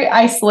is a very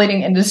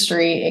isolating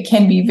industry. It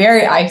can be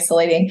very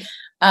isolating.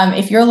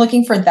 If you're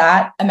looking for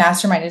that, a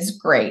mastermind is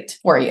great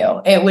for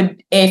you. It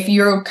would, if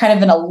you're kind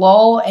of in a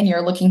lull and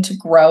you're looking to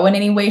grow in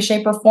any way,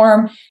 shape, or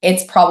form,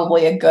 it's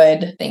probably a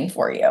good thing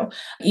for you.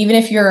 Even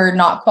if you're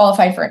not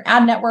qualified for an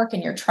ad network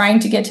and you're trying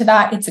to get to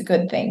that, it's a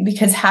good thing,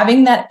 because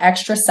having that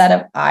extra set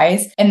of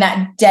eyes and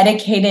that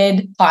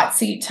dedicated hot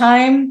seat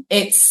time,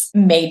 it's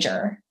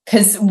major.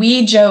 Because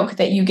we joke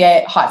that you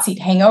get hot seat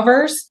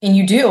hangovers, and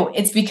you do.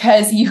 It's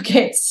because you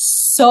get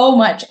so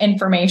much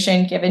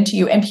information given to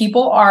you, and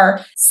people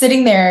are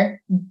sitting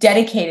there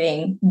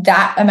dedicating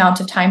that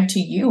amount of time to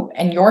you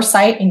and your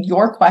site and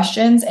your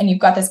questions. And you've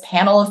got this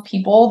panel of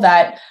people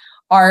that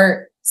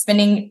are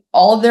spending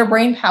all of their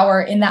brain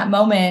power in that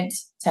moment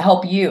to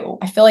help you.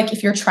 I feel like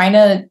if you're trying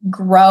to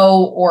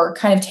grow or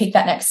kind of take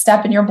that next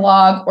step in your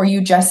blog, or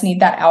you just need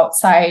that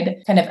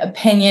outside kind of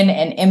opinion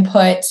and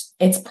input,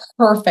 it's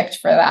perfect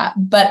for that.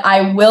 But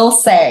I will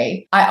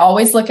say, I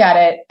always look at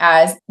it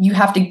as you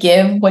have to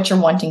give what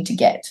you're wanting to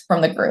get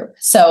from the group.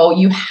 So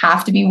you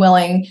have to be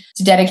willing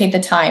to dedicate the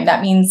time.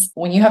 That means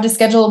when you have to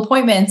schedule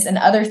appointments and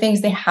other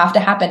things, they have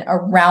to happen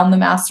around the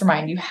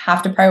mastermind. You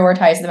have to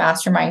prioritize the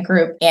mastermind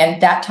group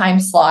and that time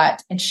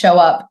slot and show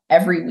up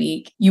every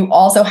week. You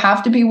also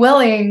have to be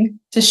willing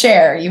to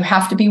share. You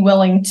have to be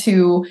willing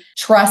to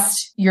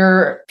trust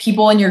your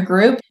people in your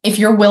group. If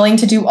you're willing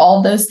to do all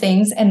of those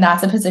things and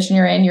that's a position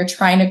you're in, you're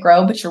trying to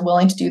grow, but you're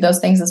willing to do those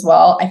things as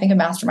well, I think a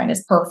mastermind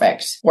is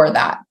perfect for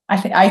that.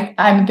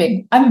 I'm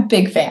a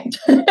big fan.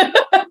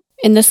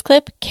 In this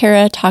clip,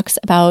 Kara talks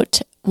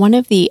about one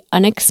of the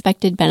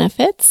unexpected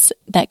benefits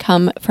that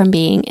come from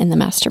being in the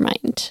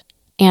mastermind.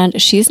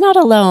 And she's not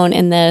alone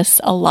in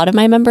this. A lot of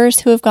my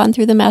members who have gone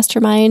through the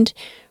mastermind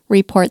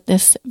report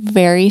this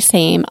very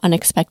same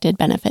unexpected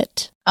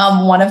benefit.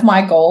 One of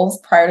my goals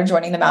prior to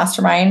joining the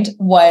mastermind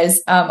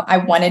was I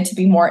wanted to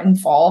be more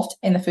involved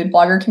in the food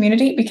blogger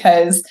community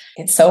because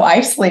it's so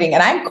isolating.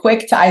 And I'm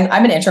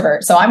I'm an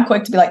introvert. So I'm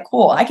quick to be like,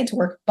 cool, I get to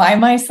work by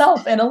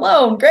myself and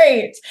alone.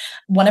 Great.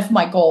 One of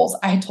my goals,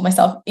 I had told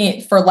myself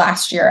for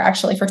last year,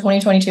 actually for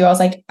 2022, I was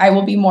like, I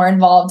will be more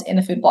involved in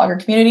the food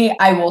blogger community.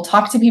 I will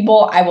talk to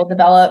people. I will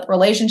develop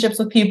relationships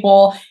with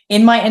people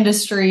in my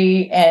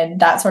industry and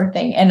that sort of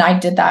thing. And I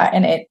did that.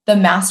 And the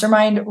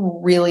mastermind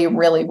really,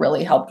 really,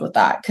 really helped with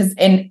that.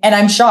 And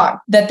I'm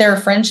shocked that there are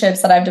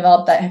friendships that I've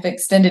developed that have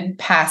extended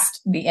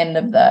past the end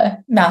of the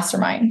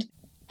mastermind.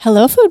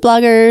 Hello, food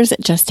bloggers.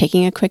 Just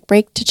taking a quick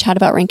break to chat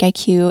about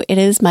RankIQ. It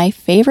is my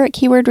favorite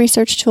keyword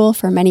research tool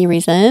for many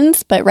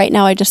reasons, but right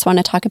now I just want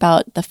to talk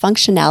about the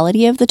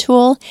functionality of the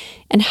tool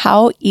and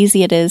how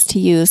easy it is to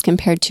use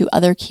compared to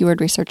other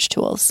keyword research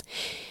tools.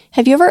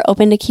 Have you ever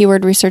opened a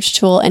keyword research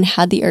tool and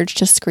had the urge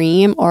to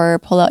scream or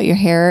pull out your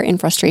hair in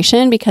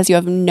frustration because you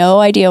have no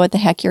idea what the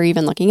heck you're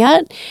even looking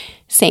at?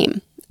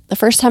 Same. The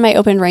first time I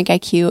opened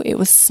RankIQ, it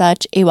was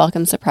such a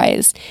welcome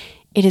surprise.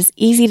 It is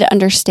easy to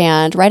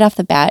understand right off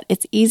the bat.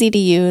 It's easy to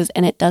use,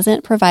 and it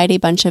doesn't provide a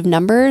bunch of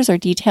numbers or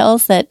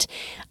details that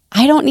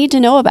I don't need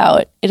to know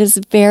about. It is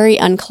very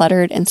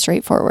uncluttered and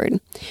straightforward.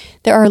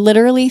 There are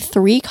literally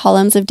 3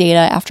 columns of data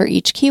after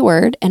each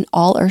keyword, and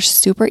all are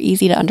super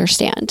easy to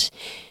understand.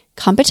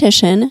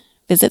 Competition,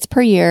 visits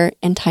per year,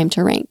 and time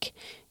to rank.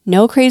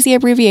 No crazy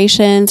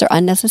abbreviations or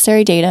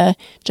unnecessary data,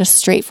 just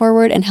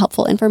straightforward and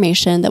helpful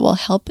information that will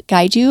help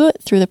guide you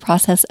through the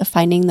process of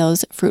finding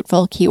those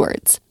fruitful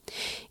keywords.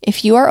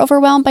 If you are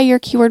overwhelmed by your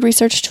keyword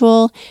research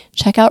tool,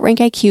 check out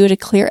RankIQ to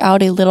clear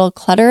out a little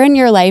clutter in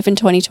your life in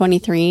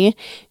 2023.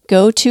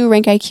 Go to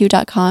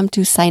rankiq.com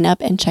to sign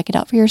up and check it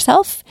out for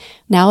yourself.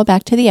 Now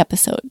back to the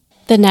episode.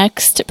 The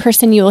next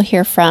person you will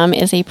hear from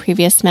is a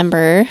previous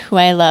member who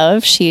I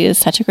love. She is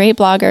such a great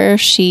blogger.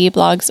 She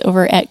blogs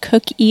over at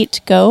Cook, Eat,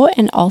 Go,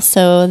 and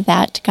also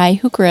That Guy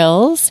Who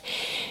Grills.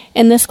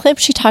 In this clip,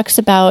 she talks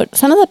about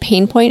some of the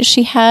pain points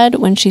she had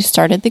when she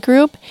started the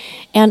group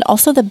and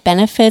also the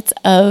benefits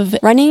of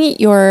running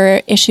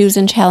your issues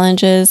and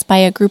challenges by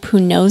a group who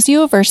knows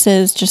you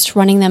versus just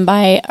running them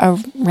by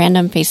a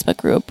random Facebook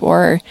group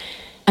or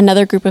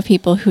another group of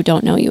people who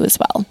don't know you as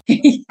well.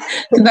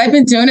 Because I've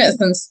been doing it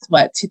since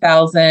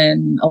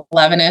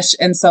 2011-ish.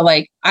 And so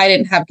I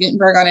didn't have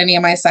Gutenberg on any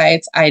of my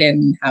sites. I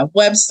didn't have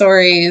web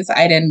stories.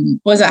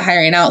 Wasn't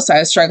hiring out. So I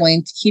was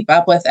struggling to keep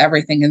up with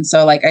everything. And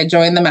so I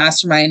joined the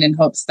mastermind in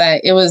hopes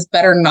that it was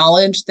better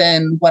knowledge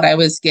than what I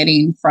was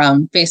getting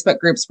from Facebook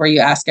groups where you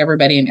ask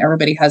everybody and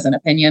everybody has an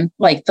opinion.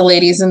 Like the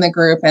ladies in the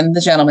group and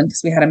the gentlemen,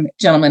 because we had a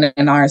gentleman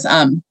in ours,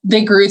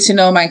 they grew to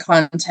know my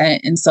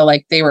content. And so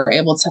they were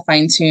able to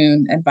fine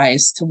tune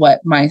advice to what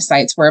my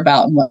sites were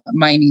about and what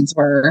my needs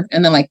were.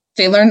 And then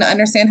they learned to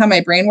understand how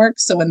my brain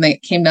works. So when they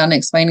came down to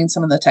explaining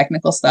some of the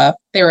technical stuff,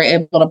 they were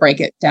able to break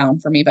it down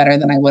for me better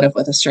than I would have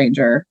with a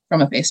stranger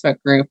from a Facebook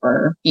group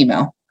or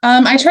email.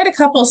 I tried a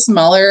couple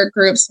smaller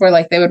groups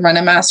where they would run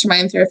a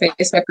mastermind through a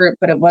Facebook group,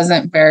 but it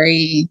wasn't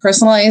very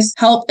personalized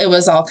help. It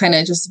was all kind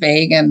of just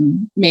vague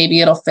and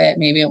maybe it'll fit,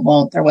 maybe it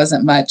won't. There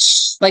wasn't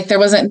much, there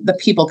wasn't the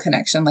people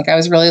connection. I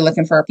was really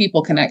looking for a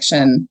people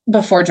connection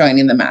before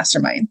joining the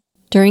mastermind.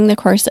 During the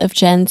course of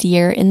Jen's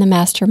year in the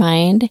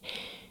mastermind,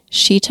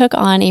 she took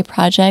on a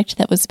project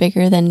that was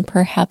bigger than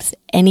perhaps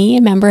any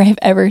member I've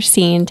ever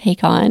seen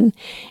take on.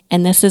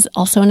 And this is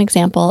also an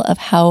example of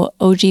how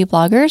OG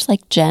bloggers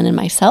like Jen and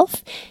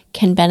myself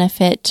can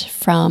benefit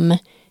from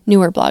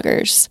newer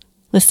bloggers.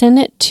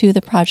 Listen to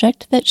the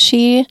project that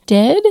she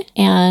did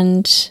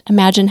and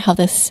imagine how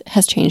this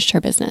has changed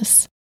her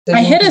business.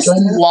 I hit a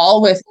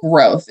wall with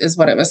growth is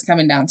what it was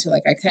coming down to.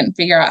 I couldn't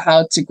figure out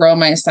how to grow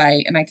my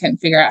site and I couldn't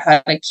figure out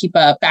how to keep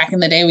up. Back in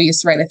the day, we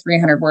used to write a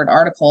 300-word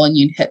article and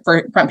you'd hit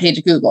front page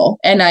of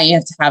Google. And now you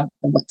have to have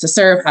what to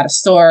serve, how to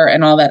store,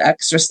 and all that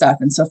extra stuff.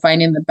 And so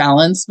finding the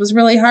balance was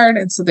really hard.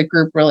 And so the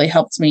group really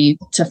helped me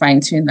to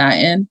fine tune that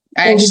in.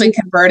 I actually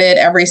converted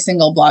every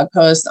single blog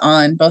post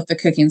on both the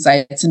cooking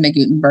sites and the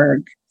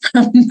Gutenberg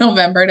from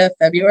November to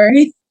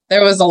February.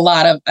 There was a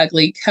lot of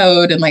ugly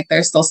code and like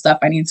there's still stuff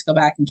I need to go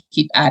back and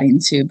keep adding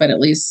to, but at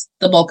least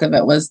the bulk of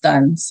it was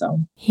done. So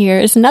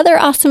here's another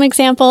awesome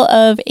example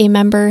of a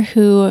member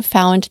who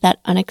found that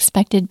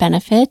unexpected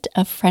benefit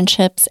of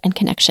friendships and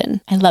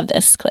connection. I love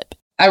this clip.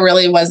 I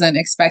really wasn't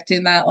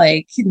expecting that.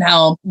 Like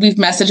now we've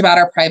messaged about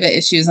our private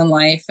issues in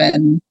life.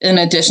 And in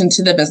addition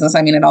to the business,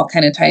 I mean, it all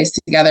kind of ties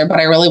together, but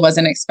I really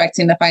wasn't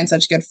expecting to find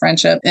such good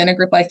friendship in a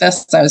group like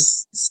this. I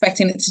was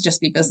expecting it to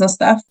just be business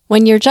stuff.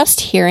 When you're just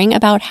hearing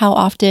about how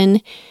often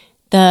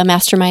the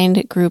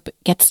mastermind group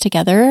gets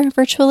together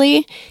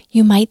virtually,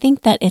 you might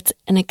think that it's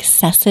an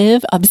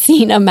excessive,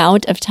 obscene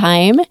amount of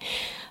time.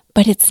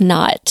 But it's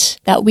not.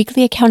 That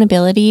weekly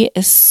accountability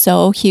is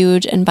so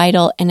huge and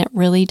vital, and it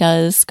really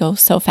does go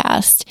so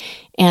fast.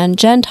 And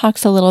Jen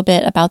talks a little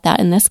bit about that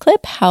in this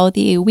clip, how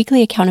the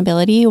weekly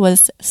accountability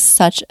was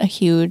such a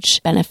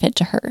huge benefit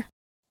to her.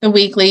 The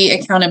weekly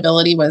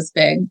accountability was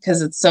big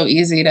because it's so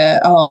easy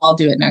to, I'll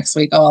do it next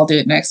week. I'll do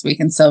it next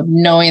week. And so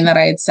knowing that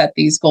I had set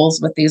these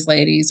goals with these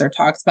ladies or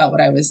talked about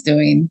what I was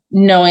doing,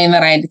 knowing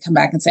that I had to come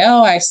back and say,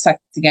 I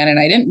sucked again and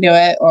I didn't do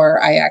it,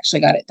 or I actually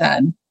got it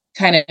done,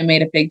 kind of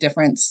made a big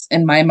difference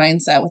in my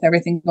mindset with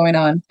everything going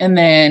on. And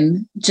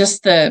then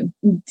just the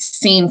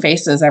seeing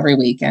faces every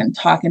week and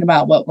talking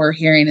about what we're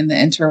hearing in the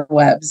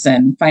interwebs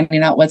and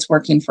finding out what's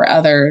working for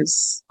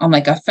others on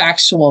like a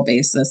factual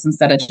basis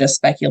instead of just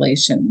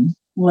speculation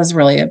was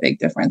really a big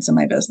difference in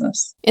my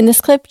business. In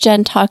this clip,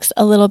 Jen talks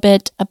a little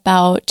bit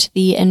about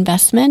the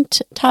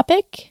investment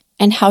topic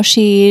and how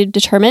she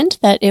determined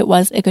that it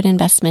was a good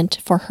investment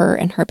for her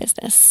and her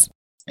business.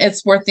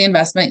 It's worth the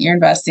investment. You're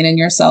investing in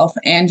yourself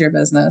and your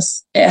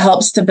business. It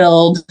helps to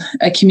build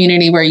a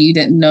community where you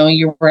didn't know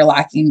you were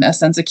lacking a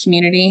sense of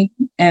community,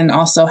 and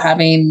also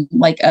having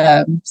like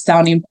a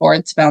sounding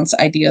board to bounce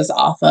ideas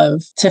off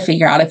of to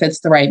figure out if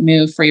it's the right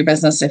move for your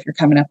business, if you're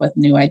coming up with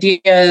new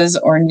ideas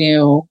or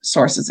new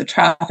sources of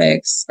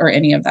traffic or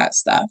any of that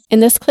stuff.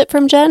 In this clip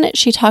from Jen,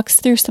 she talks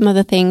through some of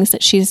the things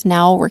that she's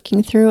now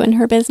working through in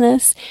her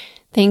business,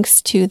 thanks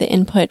to the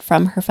input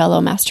from her fellow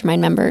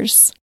mastermind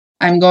members.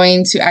 I'm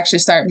going to actually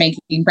start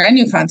making brand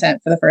new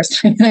content for the first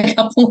time in a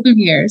couple of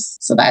years.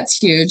 So that's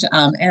huge.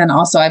 And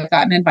also I've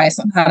gotten advice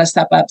on how to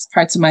step up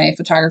parts of my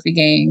photography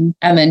game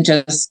and then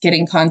just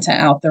getting content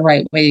out the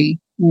right way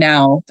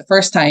now the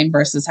first time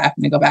versus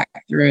having to go back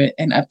through it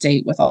and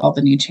update with all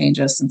the new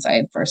changes since I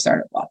had first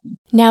started blogging.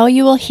 Now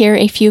you will hear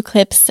a few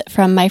clips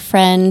from my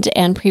friend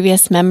and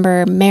previous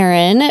member,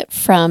 Marin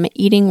from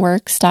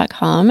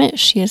eatingworks.com.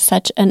 She is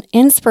such an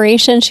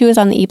inspiration. She was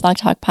on the Eat Blog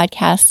Talk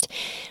podcast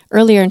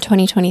earlier in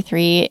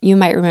 2023. You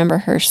might remember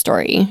her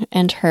story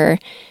and her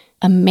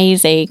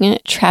amazing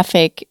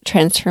traffic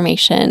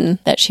transformation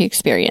that she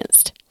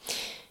experienced.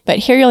 But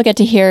here you'll get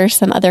to hear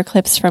some other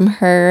clips from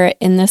her.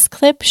 In this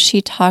clip,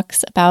 she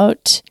talks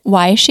about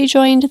why she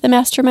joined the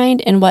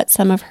mastermind and what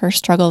some of her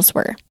struggles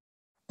were.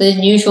 The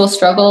usual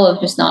struggle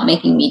of just not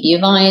making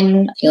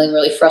Mediavine, feeling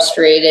really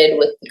frustrated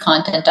with the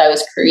content I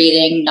was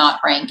creating, not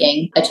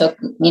ranking. I took,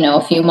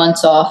 a few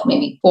months off,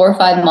 maybe 4 or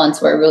 5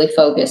 months where I really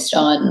focused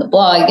on the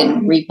blog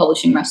and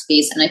republishing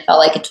recipes. And I felt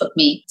like it took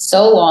me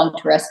so long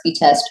to recipe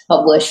test,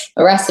 publish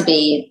a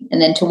recipe,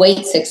 and then to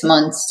wait 6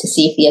 months to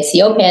see if the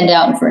SEO panned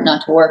out and for it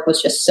not to work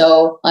was just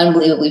so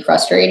unbelievably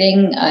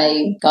frustrating.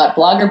 I got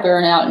blogger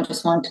burnout and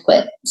just wanted to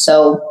quit.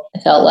 So I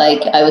felt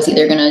like I was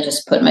either going to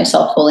just put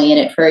myself fully in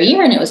it for a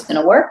year and it was going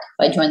to work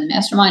if I joined the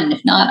mastermind. And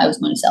if not, I was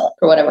going to sell it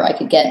for whatever I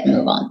could get and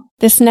move on.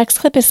 This next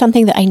clip is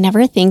something that I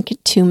never think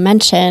to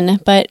mention,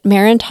 but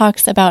Marin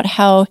talks about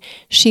how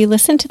she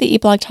listened to the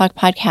Eat Blog Talk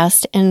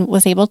podcast and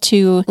was able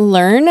to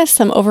learn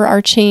some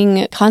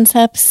overarching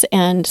concepts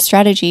and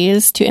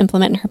strategies to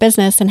implement in her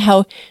business, and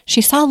how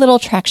she saw little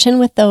traction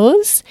with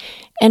those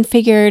and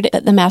figured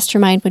that the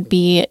mastermind would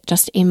be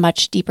just a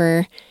much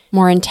deeper,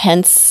 more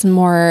intense,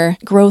 more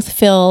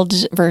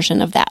growth-filled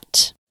version of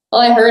that. Well,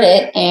 I heard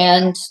it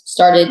and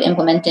started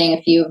implementing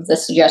a few of the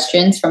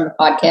suggestions from the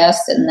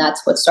podcast, and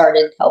that's what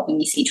started helping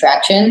me see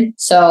traction.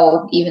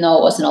 So even though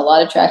it wasn't a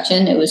lot of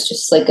traction, it was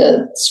just like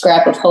a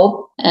scrap of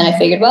hope. And I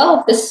figured,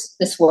 well, if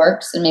this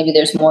works, then maybe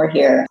there's more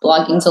here.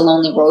 Blogging's a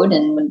lonely road,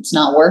 and when it's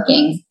not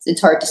working,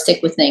 it's hard to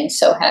stick with things.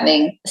 So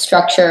having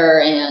structure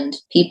and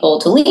people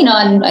to lean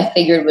on, I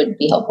figured would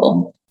be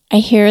helpful. I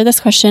hear this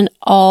question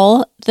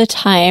all the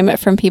time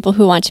from people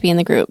who want to be in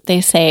the group. They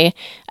say,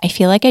 I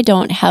feel like I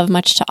don't have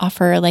much to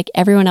offer, like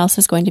everyone else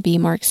is going to be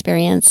more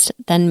experienced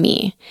than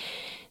me.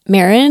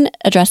 Marin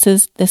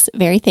addresses this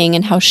very thing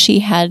and how she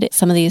had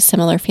some of these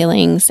similar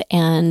feelings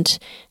and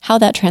how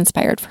that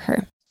transpired for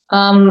her.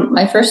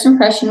 My first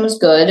impression was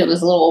good. It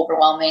was a little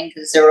overwhelming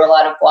because there were a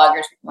lot of bloggers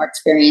with more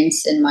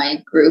experience in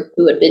my group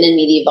who had been in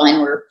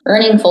Mediavine, were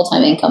earning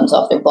full-time incomes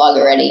off their blog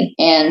already.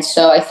 And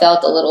so I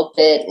felt a little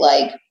bit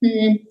like,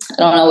 I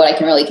don't know what I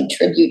can really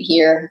contribute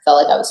here. I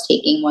felt like I was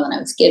taking more than I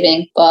was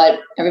giving,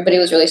 but everybody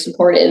was really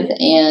supportive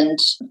and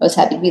I was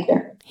happy to be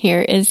there.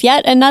 Here is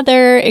yet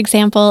another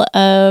example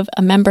of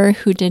a member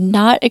who did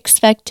not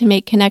expect to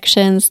make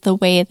connections the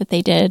way that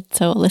they did.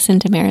 So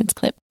listen to Marin's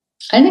clip.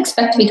 I didn't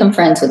expect to become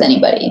friends with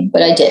anybody,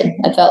 but I did.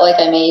 I felt like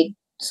I made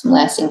some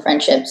lasting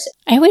friendships.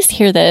 I always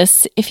hear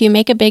this. If you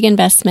make a big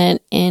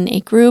investment in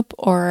a group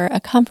or a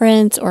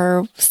conference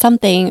or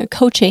something,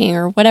 coaching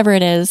or whatever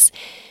it is,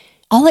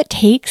 all it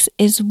takes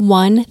is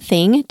one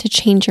thing to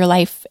change your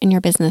life and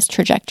your business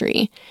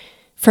trajectory.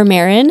 For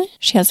Marin,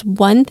 she has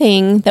one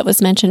thing that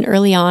was mentioned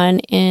early on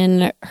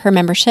in her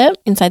membership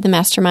inside the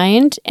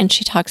mastermind, and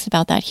she talks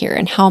about that here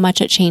and how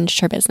much it changed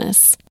her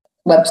business.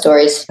 Web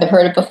stories. I've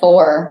heard it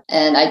before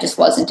and I just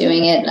wasn't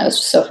doing it. And I was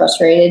just so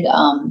frustrated.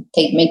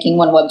 Making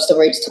one web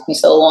story just took me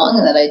so long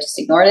and that I just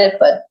ignored it.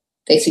 But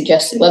they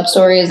suggested web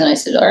stories and I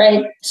said, all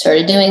right,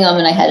 started doing them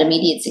and I had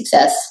immediate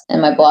success. And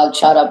my blog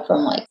shot up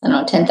from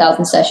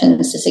 10,000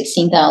 sessions to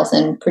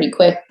 16,000 pretty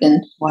quick.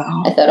 And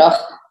wow. I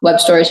thought, web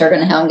stories are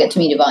going to help get to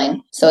me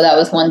divine. So that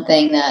was one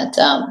thing that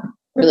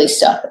really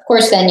stuck. Of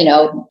course, then,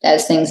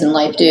 as things in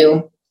life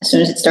do, as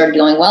soon as it started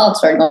going well, it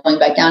started going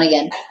back down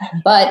again.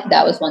 But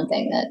that was one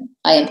thing that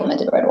I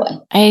implemented right away.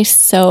 I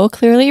so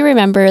clearly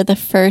remember the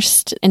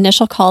first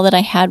initial call that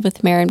I had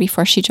with Marin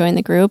before she joined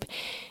the group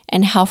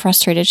and how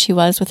frustrated she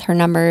was with her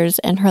numbers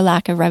and her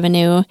lack of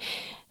revenue.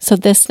 So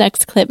this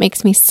next clip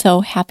makes me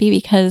so happy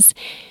because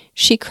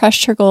she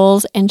crushed her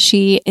goals and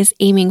she is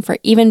aiming for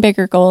even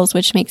bigger goals,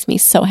 which makes me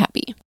so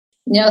happy.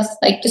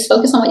 Just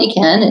focus on what you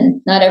can,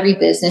 and not every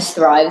business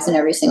thrives in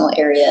every single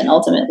area. And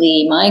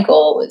ultimately, my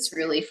goal was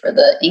really for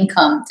the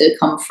income to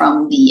come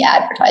from the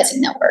advertising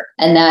network.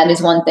 And that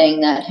is one thing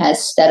that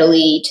has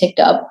steadily ticked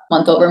up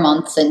month over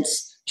month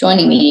since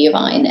joining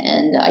Mediavine.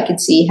 And I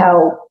could see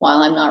how,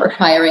 while I'm not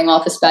retiring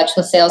off of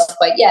spatula sales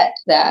quite yet,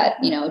 that,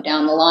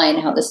 down the line,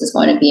 how this is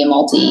going to be a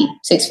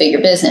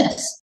multi-six-figure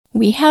business.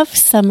 We have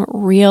some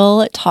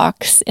real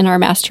talks in our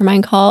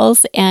mastermind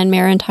calls, and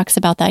Marin talks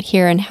about that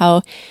here and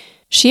how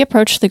she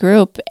approached the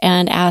group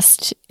and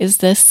asked, is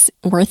this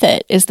worth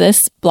it? Is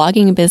this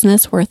blogging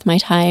business worth my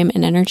time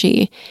and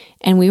energy?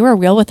 And we were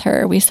real with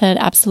her. We said,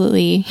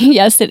 absolutely,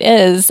 yes, it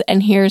is.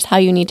 And here's how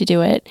you need to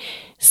do it.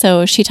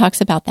 So she talks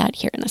about that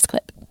here in this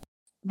clip.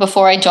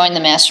 Before I joined the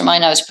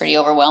mastermind, I was pretty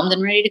overwhelmed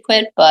and ready to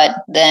quit.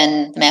 But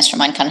then the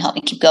mastermind kind of helped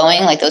me keep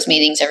going. Those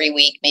meetings every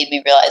week made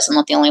me realize I'm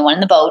not the only one in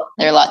the boat.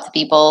 There are lots of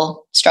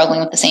people struggling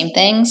with the same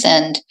things.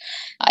 And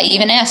I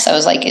even asked, I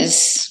was like,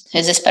 is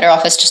this better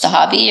off as just a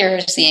hobby, or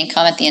is the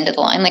income at the end of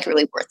the line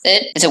really worth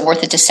it? Is it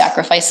worth it to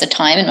sacrifice the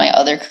time in my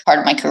other part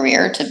of my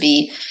career to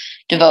be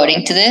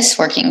devoting to this,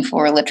 working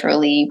for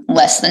literally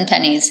less than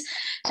pennies?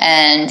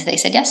 And they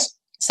said yes.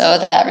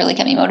 So that really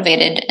kept me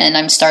motivated. And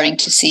I'm starting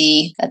to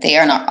see that they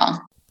are not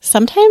wrong.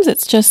 Sometimes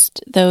it's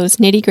just those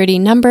nitty-gritty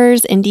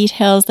numbers and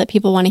details that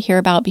people want to hear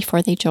about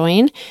before they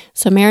join.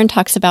 So Marin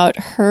talks about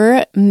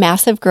her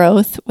massive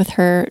growth with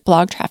her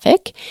blog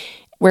traffic,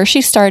 where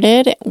she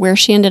started, where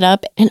she ended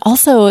up, and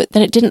also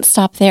that it didn't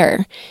stop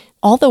there.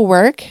 All the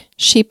work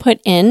she put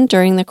in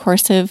during the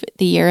course of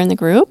the year in the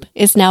group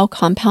is now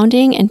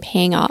compounding and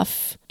paying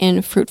off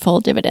in fruitful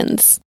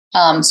dividends.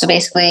 So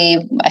basically,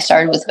 I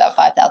started with about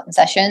 5,000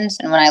 sessions.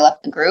 And when I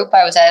left the group,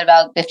 I was at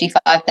about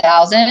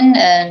 55,000.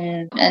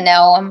 And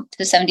now I'm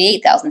to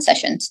 78,000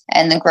 sessions.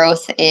 And the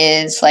growth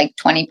is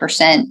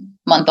 20%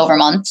 month over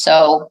month.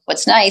 So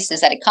what's nice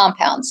is that it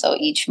compounds. So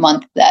each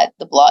month that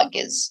the blog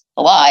is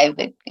alive,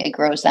 it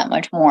grows that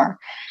much more.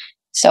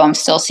 So I'm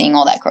still seeing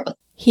all that growth.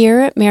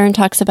 Here, Marin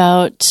talks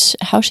about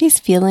how she's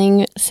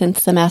feeling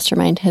since the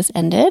mastermind has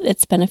ended.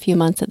 It's been a few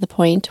months at the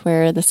point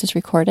where this is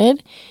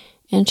recorded.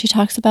 And she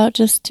talks about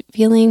just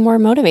feeling more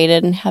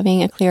motivated and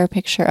having a clearer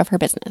picture of her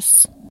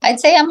business. I'd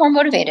say I'm more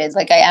motivated.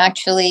 I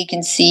actually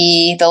can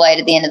see the light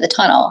at the end of the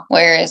tunnel.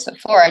 Whereas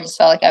before, I just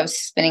felt like I was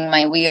spinning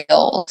my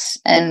wheels.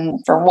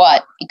 And for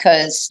what?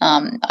 Because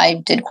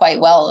I did quite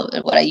well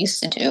at what I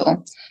used to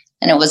do.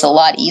 And it was a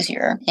lot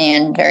easier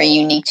and very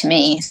unique to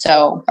me.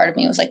 So part of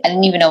me was I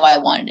didn't even know why I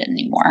wanted it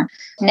anymore.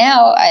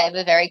 Now I have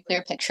a very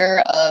clear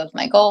picture of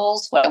my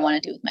goals, what I want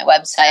to do with my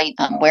website,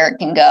 where it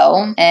can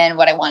go, and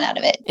what I want out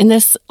of it. In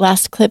this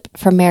last clip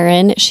from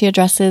Marin, she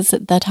addresses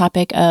the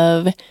topic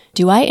of,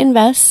 do I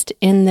invest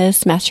in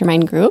this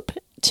mastermind group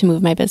to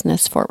move my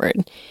business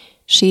forward?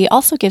 She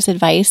also gives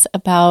advice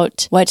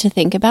about what to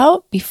think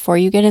about before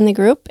you get in the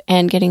group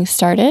and getting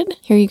started.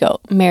 Here you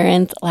go,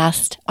 Marin's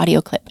last audio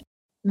clip.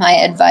 My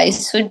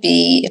advice would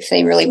be, if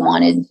they really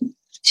wanted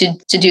to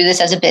do this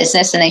as a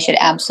business, then they should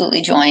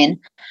absolutely join.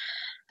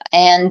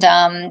 And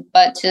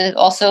but to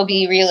also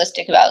be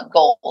realistic about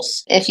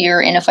goals. If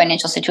you're in a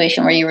financial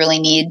situation where you really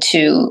need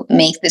to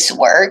make this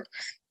work,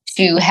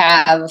 to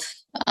have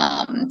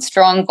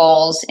strong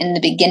goals in the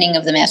beginning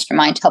of the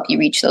mastermind to help you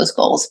reach those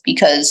goals,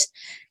 because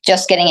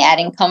just getting ad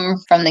income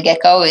from the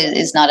get-go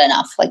is not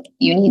enough.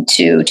 You need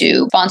to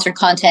do sponsored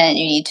content,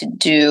 you need to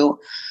do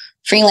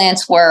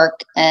freelance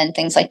work and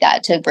things like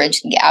that to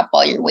bridge the gap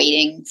while you're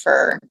waiting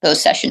for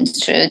those sessions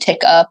to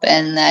tick up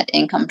and that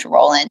income to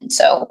roll in.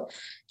 So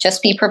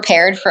just be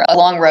prepared for a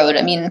long road.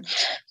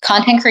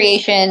 Content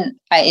creation,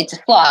 it's a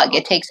slog.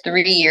 It takes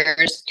 3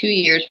 years, 2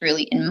 years,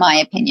 really, in my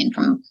opinion,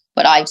 from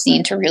what I've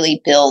seen, to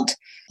really build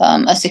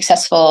a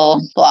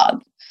successful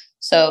blog.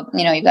 So,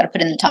 you've got to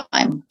put in the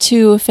time.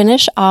 To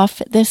finish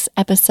off this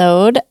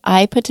episode,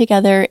 I put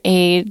together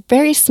a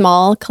very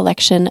small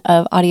collection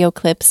of audio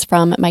clips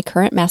from my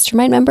current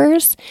mastermind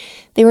members.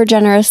 They were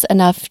generous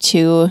enough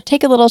to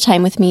take a little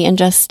time with me and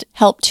just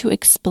help to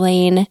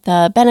explain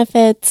the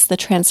benefits, the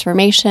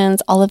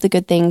transformations, all of the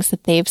good things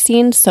that they've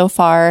seen so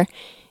far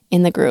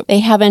in the group.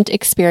 They haven't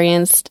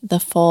experienced the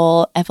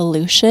full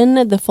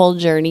evolution, the full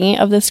journey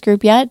of this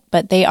group yet,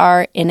 but they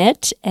are in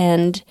it,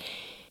 and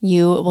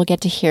you will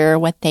get to hear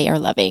what they are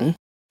loving.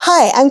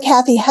 Hi, I'm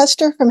Kathy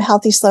Hester from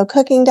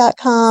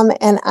HealthySlowCooking.com,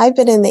 and I've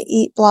been in the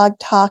Eat Blog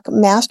Talk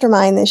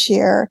Mastermind this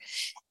year.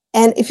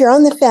 And if you're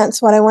on the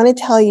fence, what I want to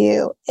tell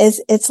you is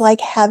it's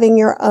like having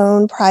your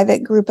own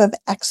private group of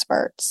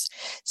experts.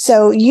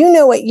 So you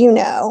know what you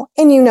know,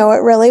 and you know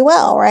it really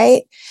well,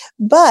 right?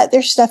 But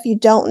there's stuff you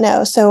don't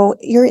know. So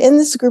you're in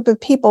this group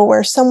of people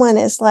where someone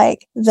is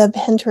like the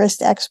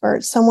Pinterest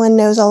expert. Someone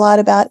knows a lot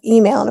about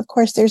email. And of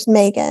course, there's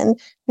Megan,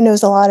 who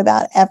knows a lot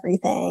about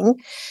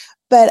everything.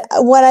 But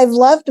what I've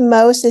loved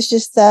most is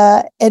just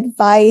the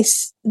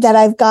advice that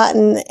I've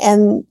gotten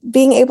and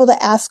being able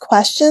to ask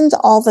questions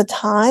all the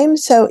time.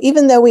 So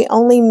even though we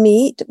only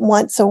meet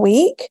once a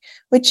week,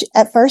 which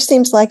at first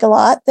seems like a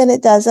lot, then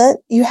it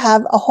doesn't. You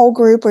have a whole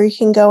group where you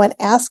can go and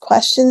ask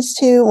questions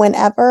to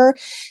whenever,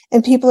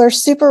 and people are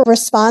super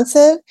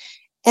responsive.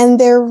 And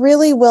they're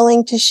really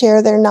willing to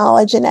share their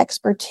knowledge and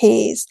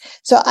expertise.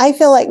 So I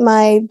feel like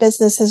my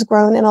business has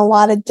grown in a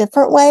lot of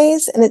different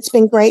ways. And it's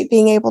been great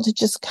being able to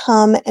just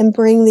come and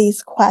bring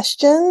these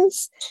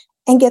questions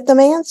and get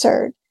them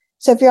answered.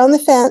 So if you're on the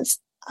fence,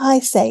 I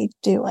say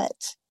do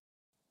it.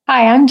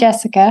 Hi, I'm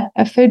Jessica,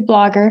 a food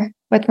blogger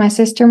with my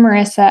sister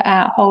Marissa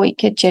at Whole Wheat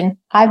Kitchen.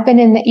 I've been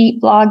in the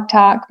Eat Blog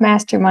Talk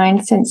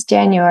Mastermind since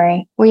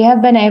January. We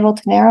have been able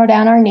to narrow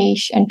down our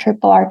niche and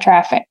triple our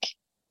traffic.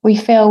 We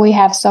feel we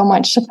have so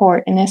much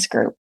support in this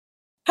group.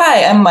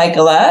 Hi, I'm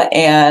Michaela,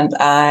 and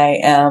I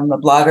am a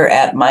blogger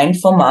at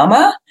Mindful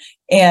Mama.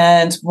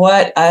 And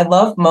what I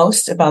love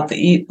most about the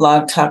Eat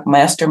Blog Talk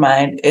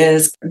Mastermind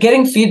is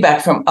getting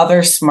feedback from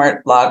other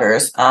smart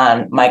bloggers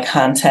on my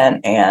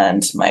content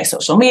and my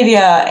social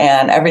media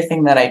and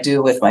everything that I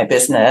do with my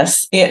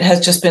business. It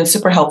has just been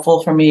super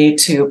helpful for me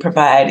to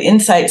provide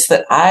insights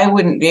that I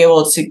wouldn't be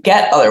able to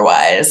get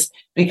otherwise,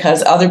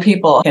 because other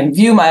people can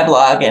view my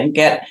blog and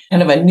get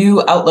kind of a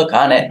new outlook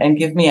on it and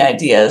give me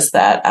ideas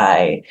that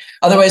I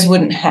otherwise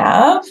wouldn't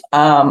have.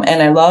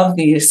 And I love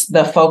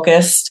the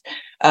focused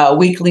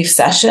weekly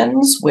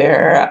sessions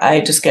where I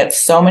just get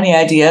so many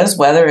ideas,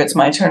 whether it's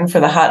my turn for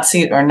the hot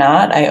seat or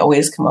not. I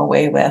always come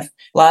away with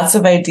lots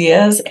of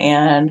ideas.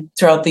 And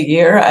throughout the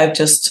year, I've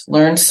just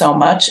learned so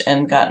much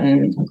and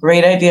gotten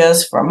great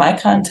ideas for my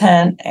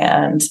content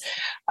and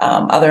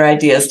other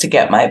ideas to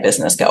get my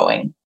business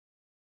going.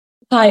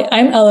 Hi,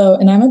 I'm Ello,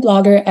 and I'm a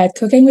blogger at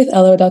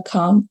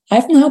cookingwithello.com.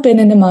 I've now been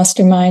in the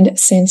mastermind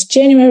since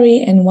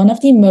January, and one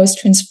of the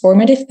most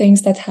transformative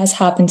things that has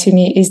happened to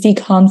me is the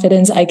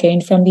confidence I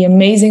gained from the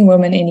amazing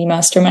women in the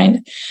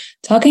mastermind.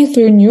 Talking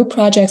through new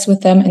projects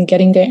with them and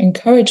getting their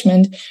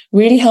encouragement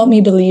really helped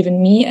me believe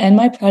in me and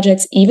my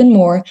projects even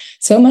more,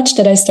 so much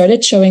that I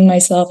started showing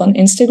myself on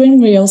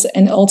Instagram Reels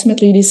and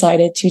ultimately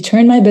decided to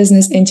turn my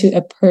business into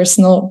a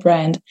personal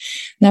brand.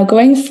 Now,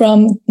 going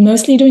from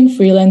mostly doing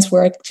freelance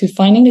work to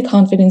finding the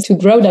confidence to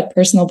grow that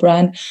personal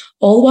brand,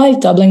 all while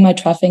doubling my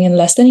traffic in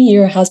less than a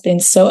year, has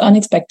been so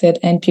unexpected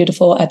and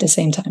beautiful at the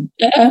same time.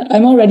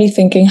 I'm already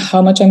thinking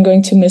how much I'm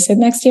going to miss it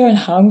next year and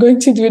how I'm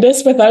going to do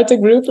this without a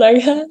group.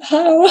 Like,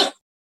 how?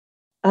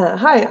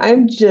 Hi,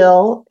 I'm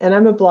Jill, and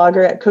I'm a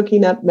blogger at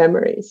Cooking Up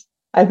Memories.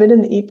 I've been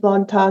in the Eat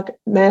Blog Talk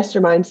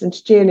Mastermind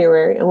since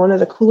January, and one of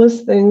the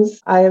coolest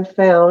things I have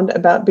found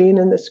about being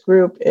in this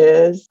group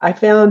is I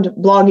found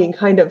blogging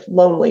kind of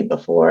lonely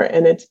before,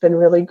 and it's been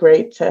really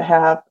great to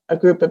have a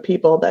group of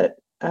people that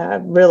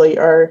really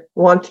are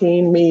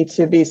wanting me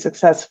to be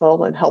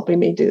successful and helping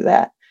me do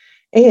that.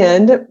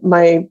 And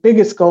my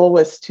biggest goal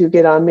was to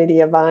get on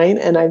Mediavine,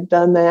 and I've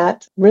done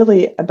that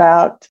really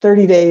about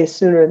 30 days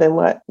sooner than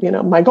what,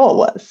 my goal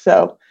was.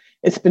 So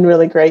it's been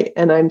really great,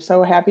 and I'm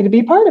so happy to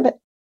be part of it.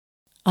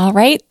 All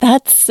right,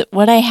 that's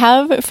what I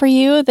have for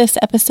you this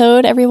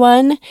episode,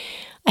 everyone.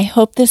 I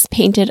hope this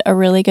painted a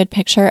really good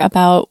picture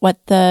about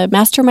what the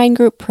mastermind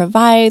group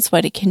provides,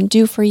 what it can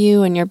do for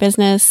you and your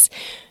business,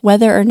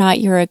 whether or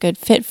not you're a good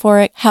fit for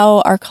it, how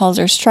our calls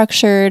are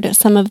structured,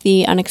 some of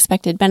the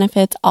unexpected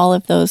benefits, all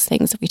of those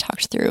things that we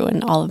talked through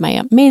and all of my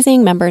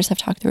amazing members have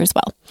talked through as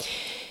well.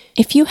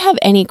 If you have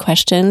any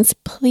questions,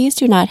 please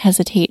do not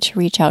hesitate to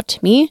reach out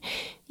to me.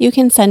 You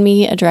can send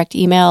me a direct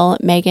email,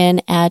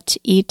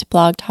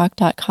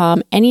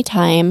 megan@eatblogtalk.com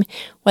anytime,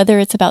 whether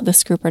it's about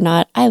this group or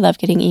not. I love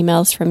getting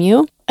emails from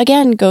you.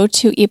 Again, go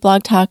to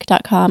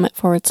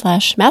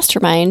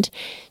eatblogtalk.com/mastermind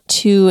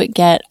to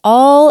get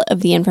all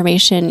of the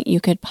information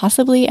you could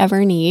possibly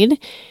ever need,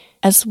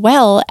 as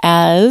well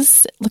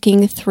as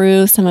looking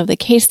through some of the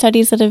case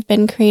studies that have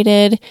been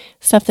created,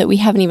 stuff that we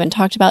haven't even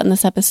talked about in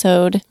this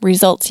episode,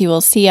 results you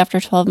will see after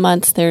 12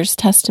 months. There's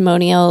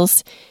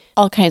testimonials.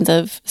 all kinds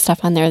of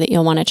stuff on there that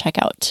you'll want to check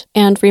out.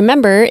 And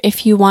remember,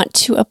 if you want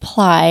to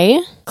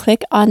apply,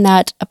 click on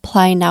that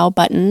Apply Now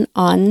button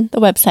on the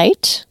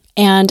website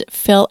and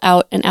fill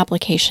out an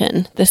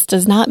application. This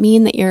does not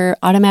mean that you're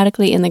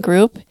automatically in the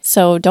group,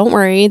 so don't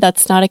worry,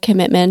 that's not a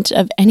commitment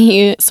of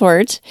any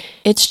sort.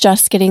 It's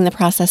just getting the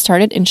process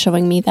started and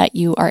showing me that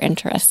you are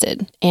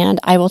interested. And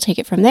I will take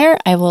it from there.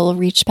 I will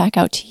reach back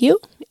out to you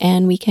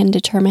and we can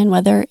determine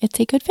whether it's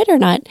a good fit or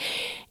not.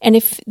 And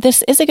if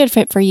this is a good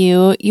fit for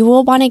you, you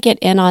will want to get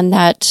in on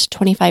that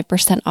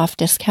 25% off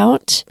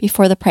discount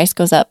before the price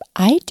goes up.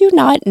 I do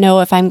not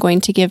know if I'm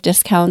going to give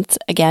discounts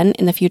again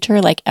in the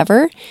future, like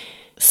ever.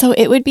 So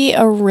it would be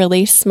a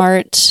really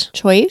smart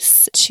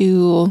choice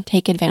to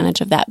take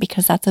advantage of that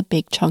because that's a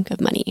big chunk of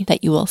money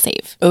that you will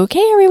save.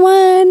 Okay,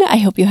 everyone. I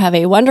hope you have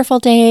a wonderful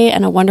day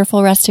and a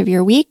wonderful rest of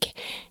your week.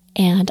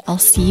 And I'll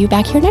see you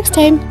back here next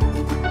time.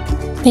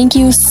 Thank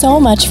you so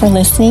much for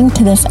listening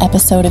to this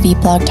episode of Eat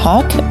Blog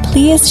Talk.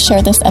 Please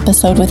share this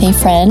episode with a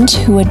friend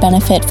who would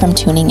benefit from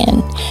tuning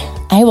in.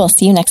 I will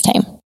see you next time.